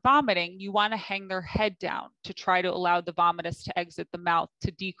and they're vomiting, you want to hang their head down to try to allow the vomitus to exit the mouth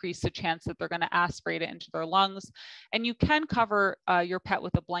to decrease the chance that they're going to aspirate it into their lungs. And you can cover your pet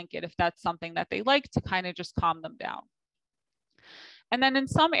with a blanket if that's something that they like to kind of just calm them down. And then in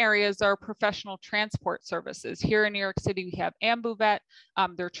some areas, there are professional transport services. Here in New York City, we have AmbuVet.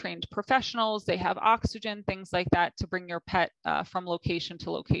 They're trained professionals. They have oxygen, things like that to bring your pet from location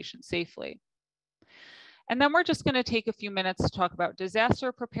to location safely. And then we're just going to take a few minutes to talk about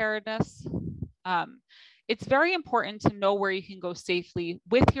disaster preparedness. It's very important to know where you can go safely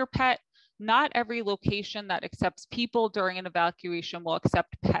with your pet. Not every location that accepts people during an evacuation will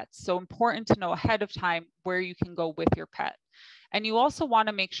accept pets. So important to know ahead of time where you can go with your pet. And you also want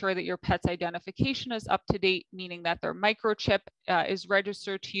to make sure that your pet's identification is up to date, meaning that their microchip is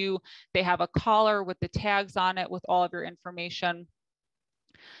registered to you. They have a collar with the tags on it with all of your information.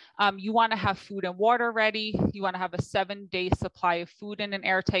 You want to have food and water ready. You want to have a 7-day supply of food in an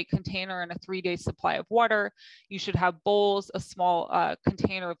airtight container and a 3-day supply of water. You should have bowls, a small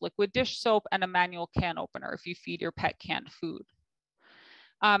container of liquid dish soap, and a manual can opener if you feed your pet canned food.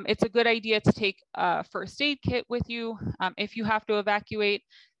 It's a good idea to take a first aid kit with you if you have to evacuate,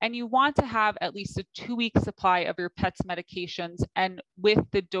 and you want to have at least a 2-week supply of your pet's medications and with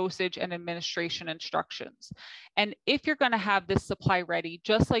the dosage and administration instructions. And if you're going to have this supply ready,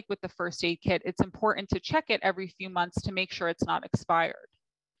 just like with the first aid kit, it's important to check it every few months to make sure it's not expired.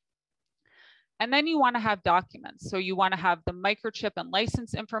 And then you want to have documents. So you want to have the microchip and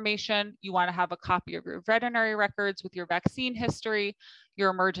license information. You want to have a copy of your veterinary records with your vaccine history,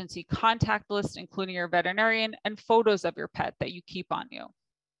 your emergency contact list, including your veterinarian, and photos of your pet that you keep on you.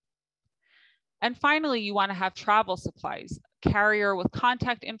 And finally, you want to have travel supplies, carrier with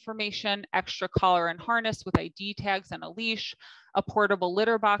contact information, extra collar and harness with ID tags and a leash, a portable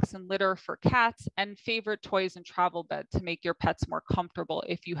litter box and litter for cats, and favorite toys and travel bed to make your pets more comfortable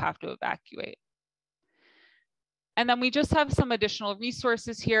if you have to evacuate. And then we just have some additional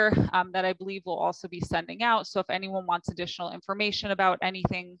resources here that I believe we'll also be sending out. So if anyone wants additional information about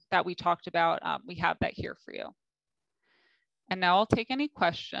anything that we talked about, we have that here for you. And now I'll take any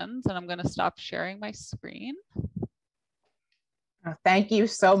questions, and I'm going to stop sharing my screen. Thank you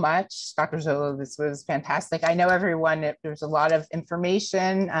so much, Dr. Zollo. This was fantastic. I know everyone, there's a lot of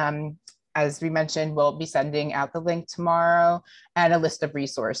information. As we mentioned, we'll be sending out the link tomorrow and a list of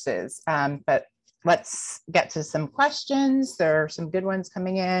resources. But let's get to some questions. There are some good ones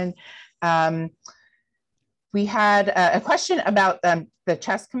coming in. We had a question about the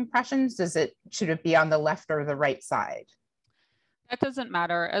chest compressions. Should it be on the left or the right side? That doesn't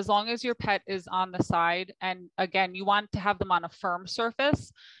matter as long as your pet is on the side. And again, you want to have them on a firm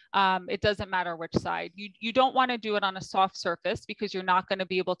surface. It doesn't matter which side. You don't want to do it on a soft surface because you're not going to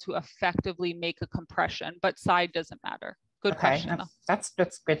be able to effectively make a compression, but side doesn't matter. Good question. That's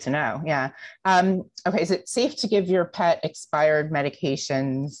good to know. Yeah. Okay. Is it safe to give your pet expired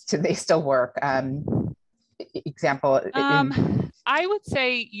medications? Do they still work? Example. I would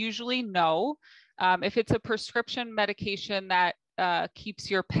say usually no. If it's a prescription medication that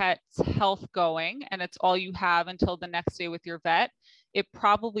keeps your pet's health going and it's all you have until the next day with your vet, it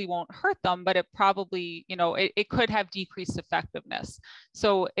probably won't hurt them, but it probably, it could have decreased effectiveness.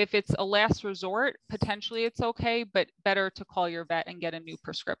 So if it's a last resort, potentially it's okay, but better to call your vet and get a new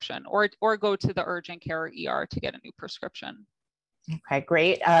prescription or go to the urgent care or ER to get a new prescription. Okay,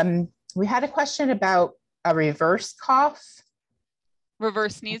 great. We had a question about a reverse cough.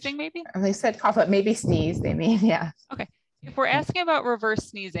 Reverse sneezing, maybe? They said cough, but maybe sneeze, they mean, yeah. Okay. If we're asking about reverse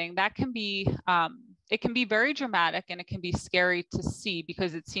sneezing, that can be, it can be very dramatic and it can be scary to see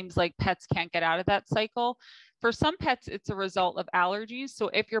because it seems like pets can't get out of that cycle. For some pets, it's a result of allergies. So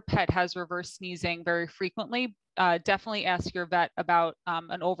if your pet has reverse sneezing very frequently, definitely ask your vet about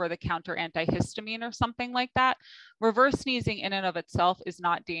an over-the-counter antihistamine or something like that. Reverse sneezing in and of itself is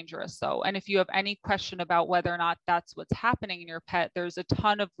not dangerous though. And if you have any question about whether or not that's what's happening in your pet, there's a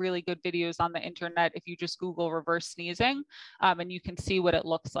ton of really good videos on the internet if you just Google reverse sneezing and you can see what it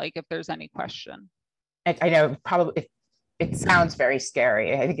looks like if there's any question. I know probably it sounds very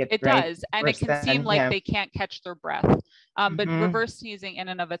scary. I think it does. And it can seem like they can't catch their breath. But reverse sneezing in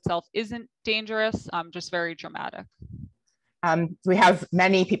and of itself isn't dangerous, just very dramatic. We have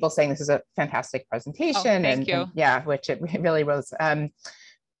many people saying this is a fantastic presentation. Thank you. And yeah, which it really was.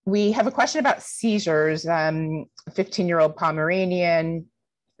 We have a question about seizures. 15-year-old Pomeranian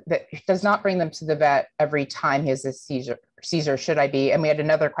that does not bring them to the vet every time he has a seizure, should I be? And we had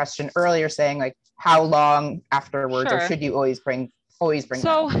another question earlier saying like, how long afterwards, or should you always bring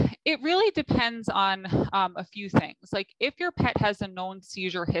so them? It really depends on a few things. Like if your pet has a known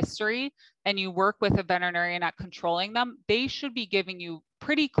seizure history and you work with a veterinarian at controlling them, they should be giving you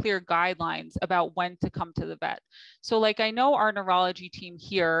pretty clear guidelines about when to come to the vet. So like I know our neurology team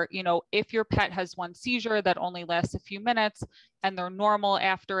here, if your pet has one seizure that only lasts a few minutes and they're normal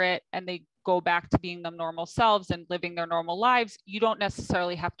after it and they go back to being them normal selves and living their normal lives, you don't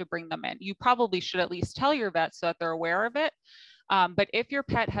necessarily have to bring them in. You probably should at least tell your vet so that they're aware of it. But if your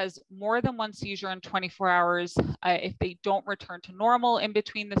pet has more than one seizure in 24 hours, if they don't return to normal in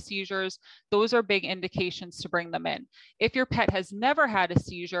between the seizures, those are big indications to bring them in. If your pet has never had a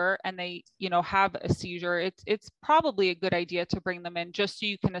seizure and they, have a seizure, it's probably a good idea to bring them in just so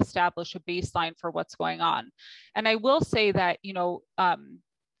you can establish a baseline for what's going on. And I will say that,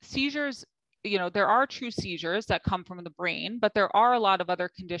 seizures, there are true seizures that come from the brain, but there are a lot of other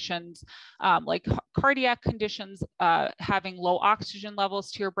conditions like cardiac conditions, having low oxygen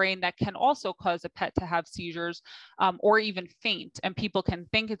levels to your brain that can also cause a pet to have seizures or even faint, and people can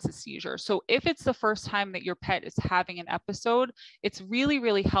think it's a seizure. So if it's the first time that your pet is having an episode, it's really,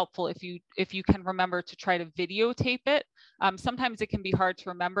 really helpful if you can remember to try to videotape it. Sometimes it can be hard to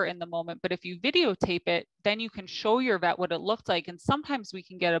remember in the moment, but if you videotape it, then you can show your vet what it looked like. And sometimes we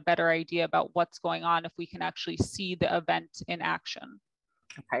can get a better idea about what's going on if we can actually see the event in action.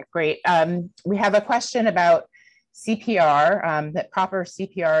 Okay, great. We have a question about CPR, that proper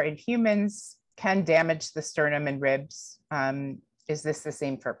CPR in humans can damage the sternum and ribs. Is this the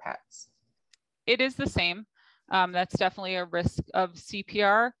same for pets? It is the same. That's definitely a risk of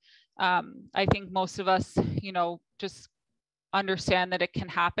CPR. I think most of us, just understand that it can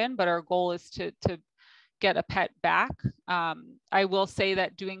happen, but our goal is to get a pet back. I will say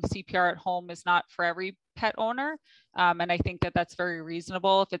that doing CPR at home is not for every pet owner. And I think that that's very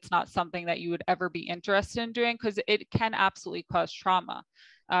reasonable if it's not something that you would ever be interested in doing, because it can absolutely cause trauma,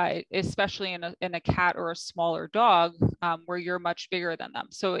 especially in a cat or a smaller dog where you're much bigger than them.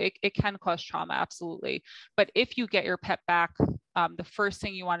 So it can cause trauma, absolutely. But if you get your pet back, the first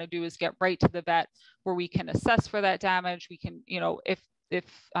thing you want to do is get right to the vet where we can assess for that damage. We can, if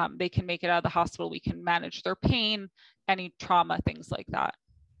they can make it out of the hospital, we can manage their pain, any trauma, things like that.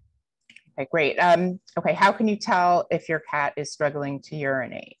 Okay, great. Okay, how can you tell if your cat is struggling to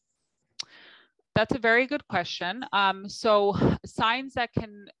urinate? That's a very good question. So signs that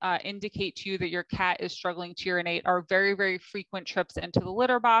can indicate to you that your cat is struggling to urinate are very, very frequent trips into the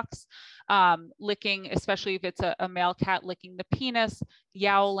litter box. licking, especially if it's a male cat, licking the penis,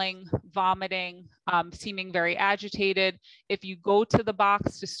 yowling, vomiting, seeming very agitated. If you go to the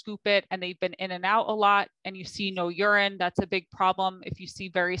box to scoop it and they've been in and out a lot and you see no urine, that's a big problem. If you see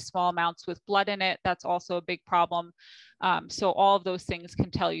very small amounts with blood in it, that's also a big problem. So all of those things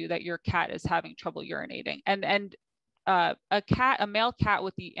can tell you that your cat is having trouble urinating. And a male cat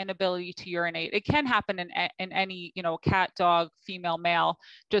with the inability to urinate, it can happen in any, cat, dog, female, male.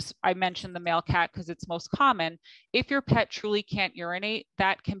 Just, I mentioned the male cat because it's most common. If your pet truly can't urinate,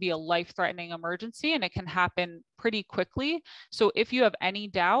 that can be a life-threatening emergency and it can happen pretty quickly. So if you have any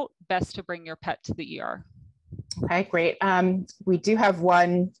doubt, best to bring your pet to the ER. Okay, great. We do have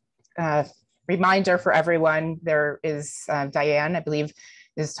one reminder for everyone. There is Diane, I believe,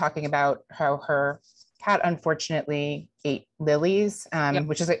 is talking about how her cat unfortunately ate lilies, Yep.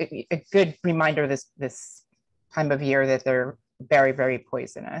 which is a good reminder this time of year that they're very, very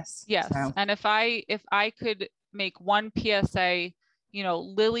poisonous. Yes, so. And if I could make one PSA,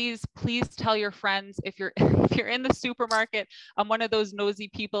 lilies, please tell your friends. If you're in the supermarket, I'm one of those nosy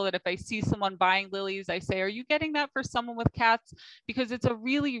people that if I see someone buying lilies, I say, are you getting that for someone with cats? Because it's a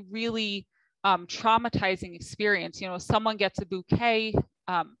really, really traumatizing experience. Someone gets a bouquet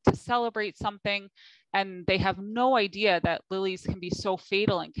to celebrate something and they have no idea that lilies can be so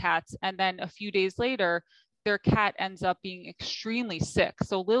fatal in cats. And then a few days later, their cat ends up being extremely sick.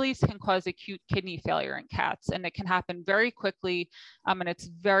 So lilies can cause acute kidney failure in cats, and it can happen very quickly. And it's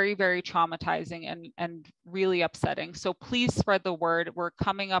very, very traumatizing and really upsetting. So please spread the word. We're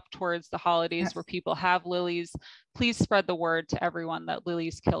coming up towards the holidays. Yes. Where people have lilies. Please spread the word to everyone that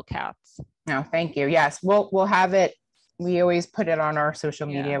lilies kill cats. No, thank you. Yes, we'll have it. We always put it on our social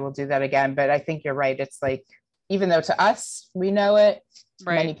media. Yeah. We'll do that again. But I think you're right. It's like, even though to us, we know it,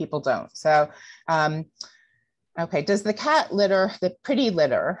 right, many people don't. So, okay. Does the cat litter, the pretty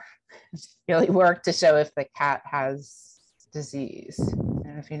litter, really work to show if the cat has disease? I don't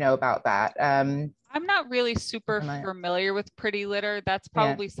know if you know about that. I'm not really super familiar with pretty litter. That's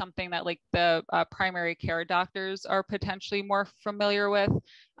probably something that like the primary care doctors are potentially more familiar with.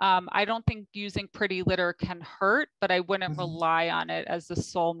 I don't think using pretty litter can hurt, but I wouldn't rely on it as the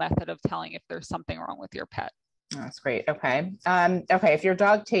sole method of telling if there's something wrong with your pet. That's great. Okay. Okay. If your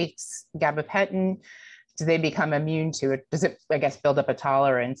dog takes gabapentin, do they become immune to it? Does it, I guess, build up a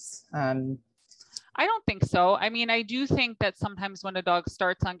tolerance? I don't think so. I mean, I do think that sometimes when a dog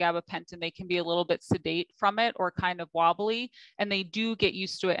starts on gabapentin, they can be a little bit sedate from it or kind of wobbly, and they do get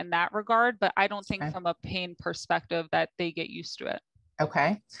used to it in that regard. But I don't think from a pain perspective that they get used to it.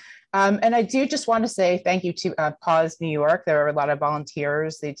 Okay. And I do just want to say thank you to Paws New York. There are a lot of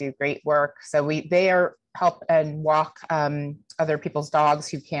volunteers. They do great work. So they help and walk other people's dogs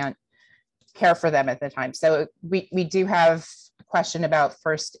who can't care for them at the time. So we do have a question about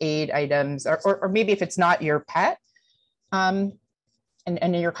first aid items, or maybe if it's not your pet, and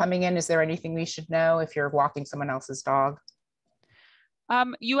you're coming in, is there anything we should know if you're walking someone else's dog?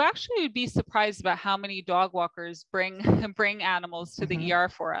 You actually would be surprised about how many dog walkers bring animals to the ER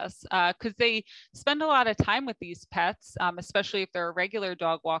for us, because they spend a lot of time with these pets, especially if they're a regular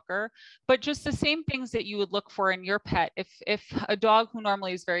dog walker. But just the same things that you would look for in your pet. If a dog who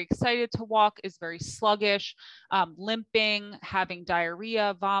normally is very excited to walk is very sluggish, limping, having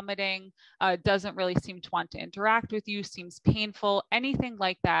diarrhea, vomiting, doesn't really seem to want to interact with you, seems painful, anything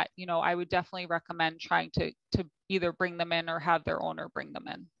like that, I would definitely recommend trying to either bring them in or have their owner bring them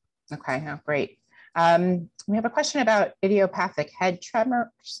in. Okay, oh, great. We have a question about idiopathic head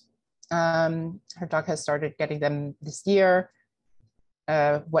tremors. Her dog has started getting them this year.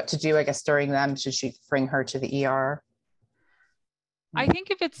 What to do, I guess, during them? Should she bring her to the ER? I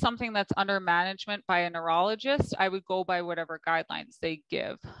think if it's something that's under management by a neurologist, I would go by whatever guidelines they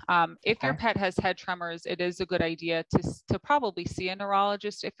give. If your pet has head tremors, it is a good idea to probably see a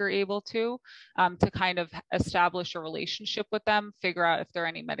neurologist if you're able to kind of establish a relationship with them, figure out if there are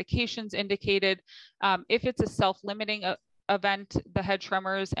any medications indicated. If it's a self-limiting event, the head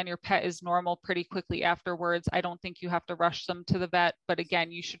tremors, and your pet is normal pretty quickly afterwards, I don't think you have to rush them to the vet. But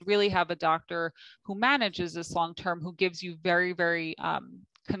again, you should really have a doctor who manages this long-term, who gives you very, very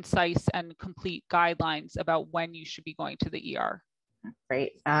concise and complete guidelines about when you should be going to the ER.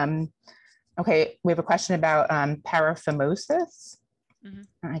 Great. Okay, we have a question about paraphimosis.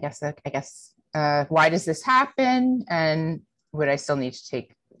 I guess why does this happen, and would I still need to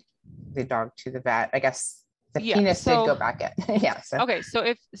take the dog to the vet? I guess the penis did go back in. Okay,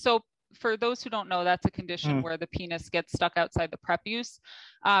 so for those who don't know, that's a condition where the penis gets stuck outside the prepuce.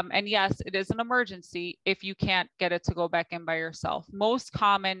 And yes, it is an emergency if you can't get it to go back in by yourself. Most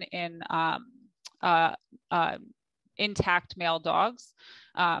common in intact male dogs.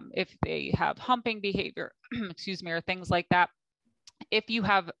 If they have humping behavior, excuse me, or things like that. If you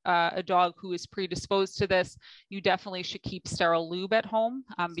have a dog who is predisposed to this, you definitely should keep sterile lube at home,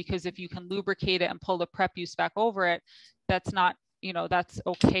 because if you can lubricate it and pull the prep use back over it, that's not, that's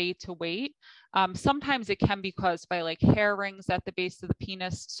okay to wait. Sometimes it can be caused by like hair rings at the base of the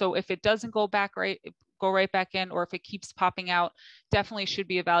penis. So if it doesn't go right back in, or if it keeps popping out, definitely should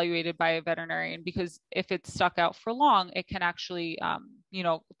be evaluated by a veterinarian, because if it's stuck out for long, it can actually,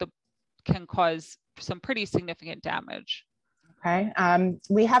 can cause some pretty significant damage. Okay.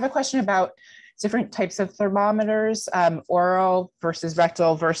 We have a question about different types of thermometers, oral versus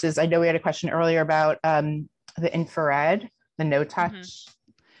rectal versus, I know we had a question earlier about the infrared, the no touch. Mm-hmm.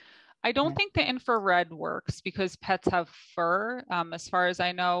 I don't think the infrared works because pets have fur. As far as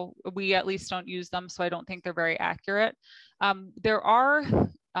I know, we at least don't use them, so I don't think they're very accurate. There are,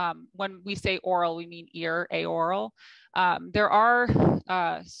 when we say oral, we mean ear, aoral. There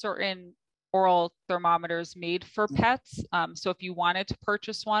are certain oral thermometers made for pets. So if you wanted to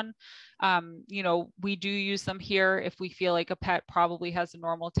purchase one, we do use them here if we feel like a pet probably has a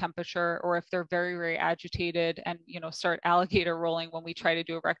normal temperature, or if they're very, very agitated and, start alligator rolling when we try to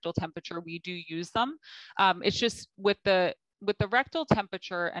do a rectal temperature, we do use them. It's just with the rectal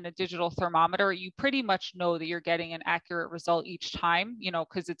temperature and a digital thermometer, you pretty much know that you're getting an accurate result each time,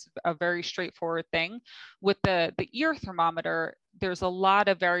 because it's a very straightforward thing. With the ear thermometer, there's a lot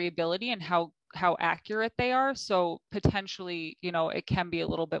of variability in how accurate they are. So potentially, it can be a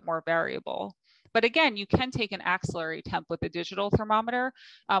little bit more variable. But again, you can take an axillary temp with a digital thermometer,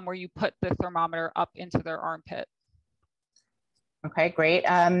 where you put the thermometer up into their armpit. Okay, great.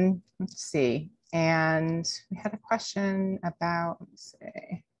 Let's see. And we had a question about, let's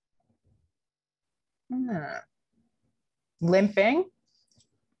see, limping.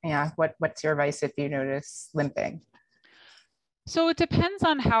 Yeah, what's your advice if you notice limping? So it depends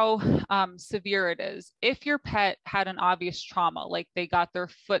on how severe it is. If your pet had an obvious trauma, like they got their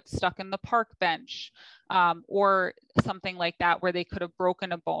foot stuck in the park bench, or something like that, where they could have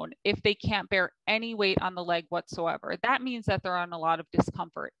broken a bone, if they can't bear any weight on the leg whatsoever, that means that they're on a lot of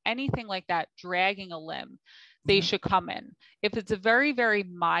discomfort. Anything like that, dragging a limb, they should come in. If it's a very, very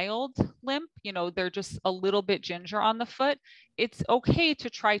mild limp, they're just a little bit ginger on the foot, it's okay to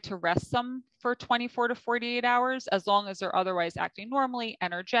try to rest them for 24 to 48 hours, as long as they're otherwise acting normally,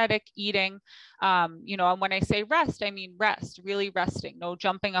 energetic, eating. And when I say rest, I mean rest, really resting, no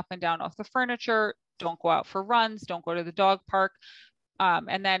jumping up and down off the furniture, don't go out for runs, don't go to the dog park.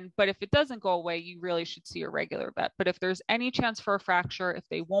 But if it doesn't go away, you really should see a regular vet. But if there's any chance for a fracture, if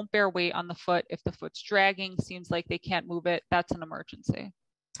they won't bear weight on the foot, if the foot's dragging, seems like they can't move it, that's an emergency.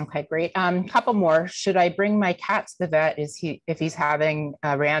 Okay, great. Couple more. Should I bring my cat to the vet if he's having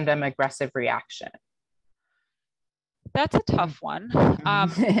a random aggressive reaction? That's a tough one.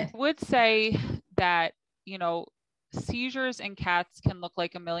 I would say that, seizures in cats can look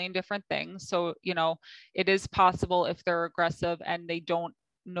like a million different things. So, it is possible if they're aggressive and they don't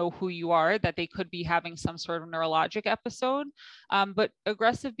know who you are, that they could be having some sort of neurologic episode. But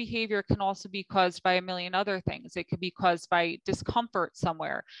aggressive behavior can also be caused by a million other things. It could be caused by discomfort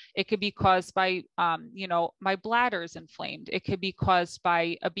somewhere. It could be caused by, my bladder's inflamed. It could be caused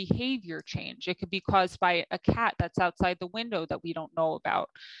by a behavior change. It could be caused by a cat that's outside the window that we don't know about.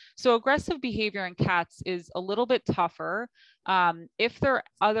 So aggressive behavior in cats is a little bit tougher. If they're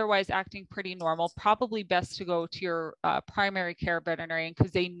otherwise acting pretty normal, probably best to go to your primary care veterinarian,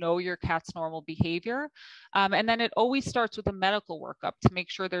 because they know your cat's normal behavior. And then it always starts with a medical workup to make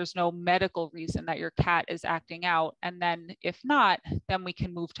sure there's no medical reason that your cat is acting out. And then if not, then we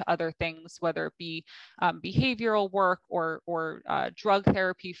can move to other things, whether it be behavioral work or drug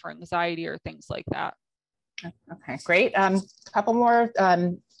therapy for anxiety or things like that. Okay, great. A couple more.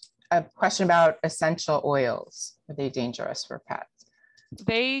 A question about essential oils. Are they dangerous for pets?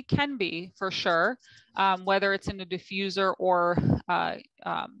 They can be, for sure, whether it's in a diffuser or,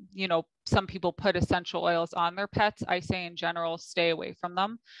 some people put essential oils on their pets. I say in general, stay away from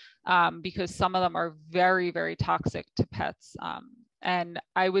them, because some of them are very, very toxic to pets. And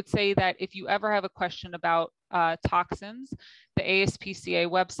I would say that if you ever have a question about toxins, the ASPCA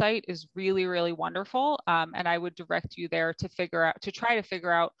website is really, really wonderful. And I would direct you there to try to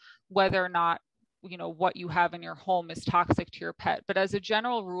figure out whether or not what you have in your home is toxic to your pet. But as a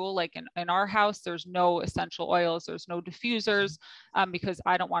general rule, like in our house, there's no essential oils, there's no diffusers, because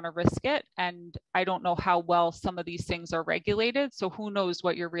I don't want to risk it. And I don't know how well some of these things are regulated. So who knows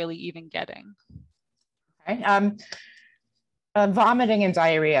what you're really even getting. Okay. Vomiting and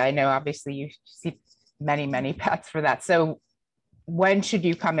diarrhea. I know obviously you see many pets for that. So when should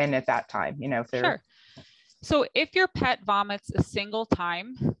you come in at that time? If they're... Sure. So if your pet vomits a single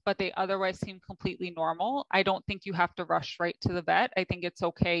time, but they otherwise seem completely normal, I don't think you have to rush right to the vet. I think it's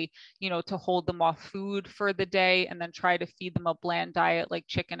okay, to hold them off food for the day and then try to feed them a bland diet like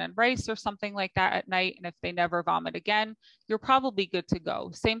chicken and rice or something like that at night. And if they never vomit again, you're probably good to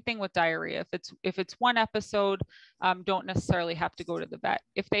go. Same thing with diarrhea. If it's one episode, don't necessarily have to go to the vet.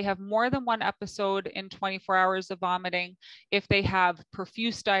 If they have more than one episode in 24 hours of vomiting, if they have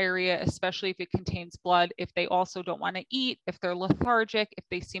profuse diarrhea, especially if it contains blood, if they also don't want to eat, if they're lethargic, if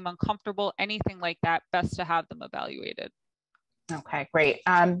they seem uncomfortable, anything like that, best to have them evaluated. Okay, great.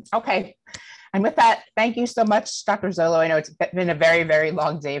 Okay. And with that, thank you so much, Dr. Zollo. I know it's been a very, very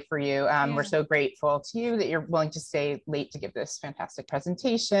long day for you. We're so grateful to you that you're willing to stay late to give this fantastic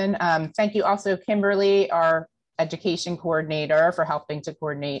presentation. Thank you also, Kimberly, our education coordinator, for helping to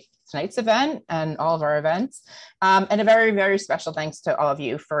coordinate tonight's event and all of our events. And a very, very special thanks to all of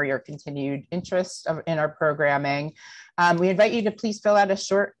you for your continued interest in our programming. We invite you to please fill out a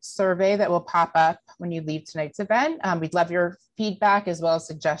short survey that will pop up when you leave tonight's event. We'd love your feedback as well as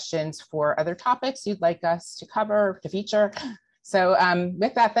suggestions for other topics you'd like us to cover, to feature. So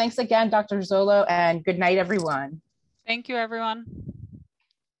with that, thanks again, Dr. Zollo, and good night, everyone. Thank you, everyone.